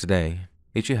 Today,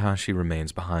 Ichihashi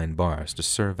remains behind bars to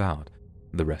serve out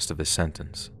the rest of his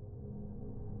sentence.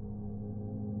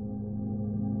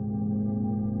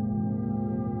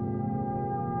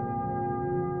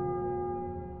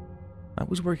 I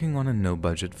was working on a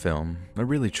no-budget film, a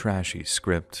really trashy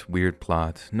script, weird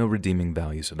plot, no redeeming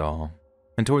values at all.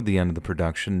 And toward the end of the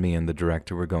production, me and the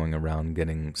director were going around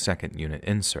getting second unit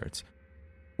inserts.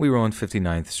 We were on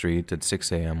 59th Street at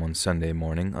 6 a.m. on Sunday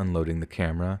morning, unloading the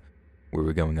camera. We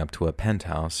were going up to a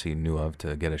penthouse he knew of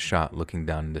to get a shot looking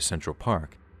down into Central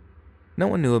Park. No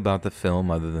one knew about the film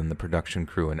other than the production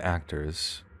crew and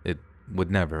actors. It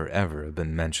would never, ever have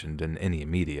been mentioned in any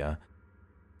media.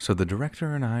 So the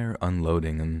director and I are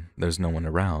unloading and there's no one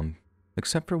around,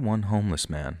 except for one homeless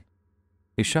man.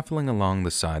 He's shuffling along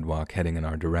the sidewalk heading in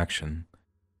our direction.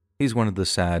 He's one of the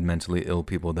sad mentally ill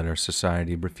people that our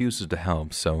society refuses to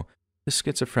help, so his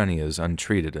schizophrenia is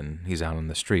untreated and he's out on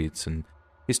the streets and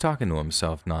he's talking to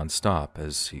himself nonstop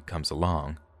as he comes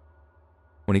along.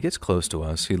 When he gets close to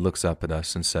us, he looks up at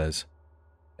us and says,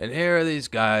 "And here are these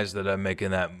guys that I'm making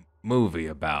that movie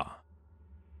about."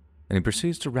 And he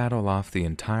proceeds to rattle off the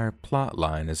entire plot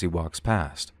line as he walks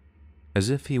past, as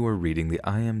if he were reading the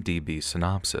IMDb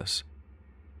synopsis.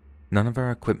 None of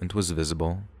our equipment was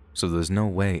visible, so there's no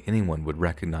way anyone would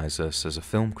recognize us as a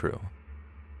film crew.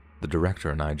 The director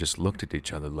and I just looked at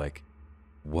each other like,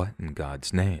 what in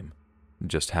God's name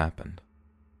just happened?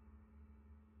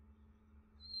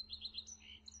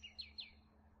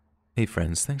 Hey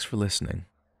friends, thanks for listening.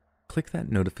 Click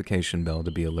that notification bell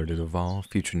to be alerted of all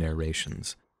future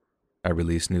narrations. I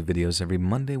release new videos every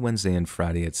Monday, Wednesday, and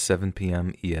Friday at 7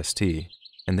 p.m. EST,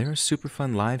 and there are super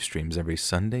fun live streams every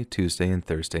Sunday, Tuesday, and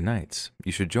Thursday nights.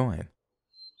 You should join.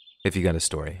 If you got a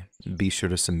story, be sure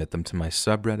to submit them to my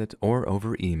subreddit or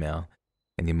over email,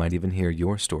 and you might even hear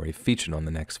your story featured on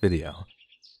the next video.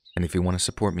 And if you want to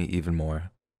support me even more,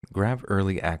 grab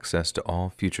early access to all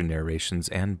future narrations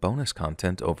and bonus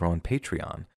content over on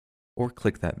Patreon, or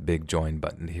click that big join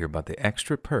button to hear about the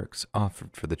extra perks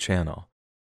offered for the channel.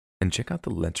 And check out the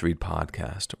Let's Read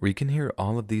podcast, where you can hear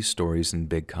all of these stories in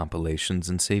big compilations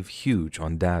and save huge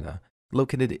on data,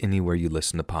 located anywhere you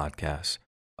listen to podcasts.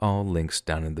 All links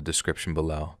down in the description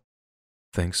below.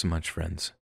 Thanks so much,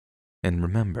 friends. And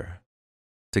remember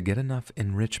to get enough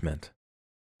enrichment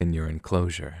in your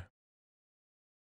enclosure.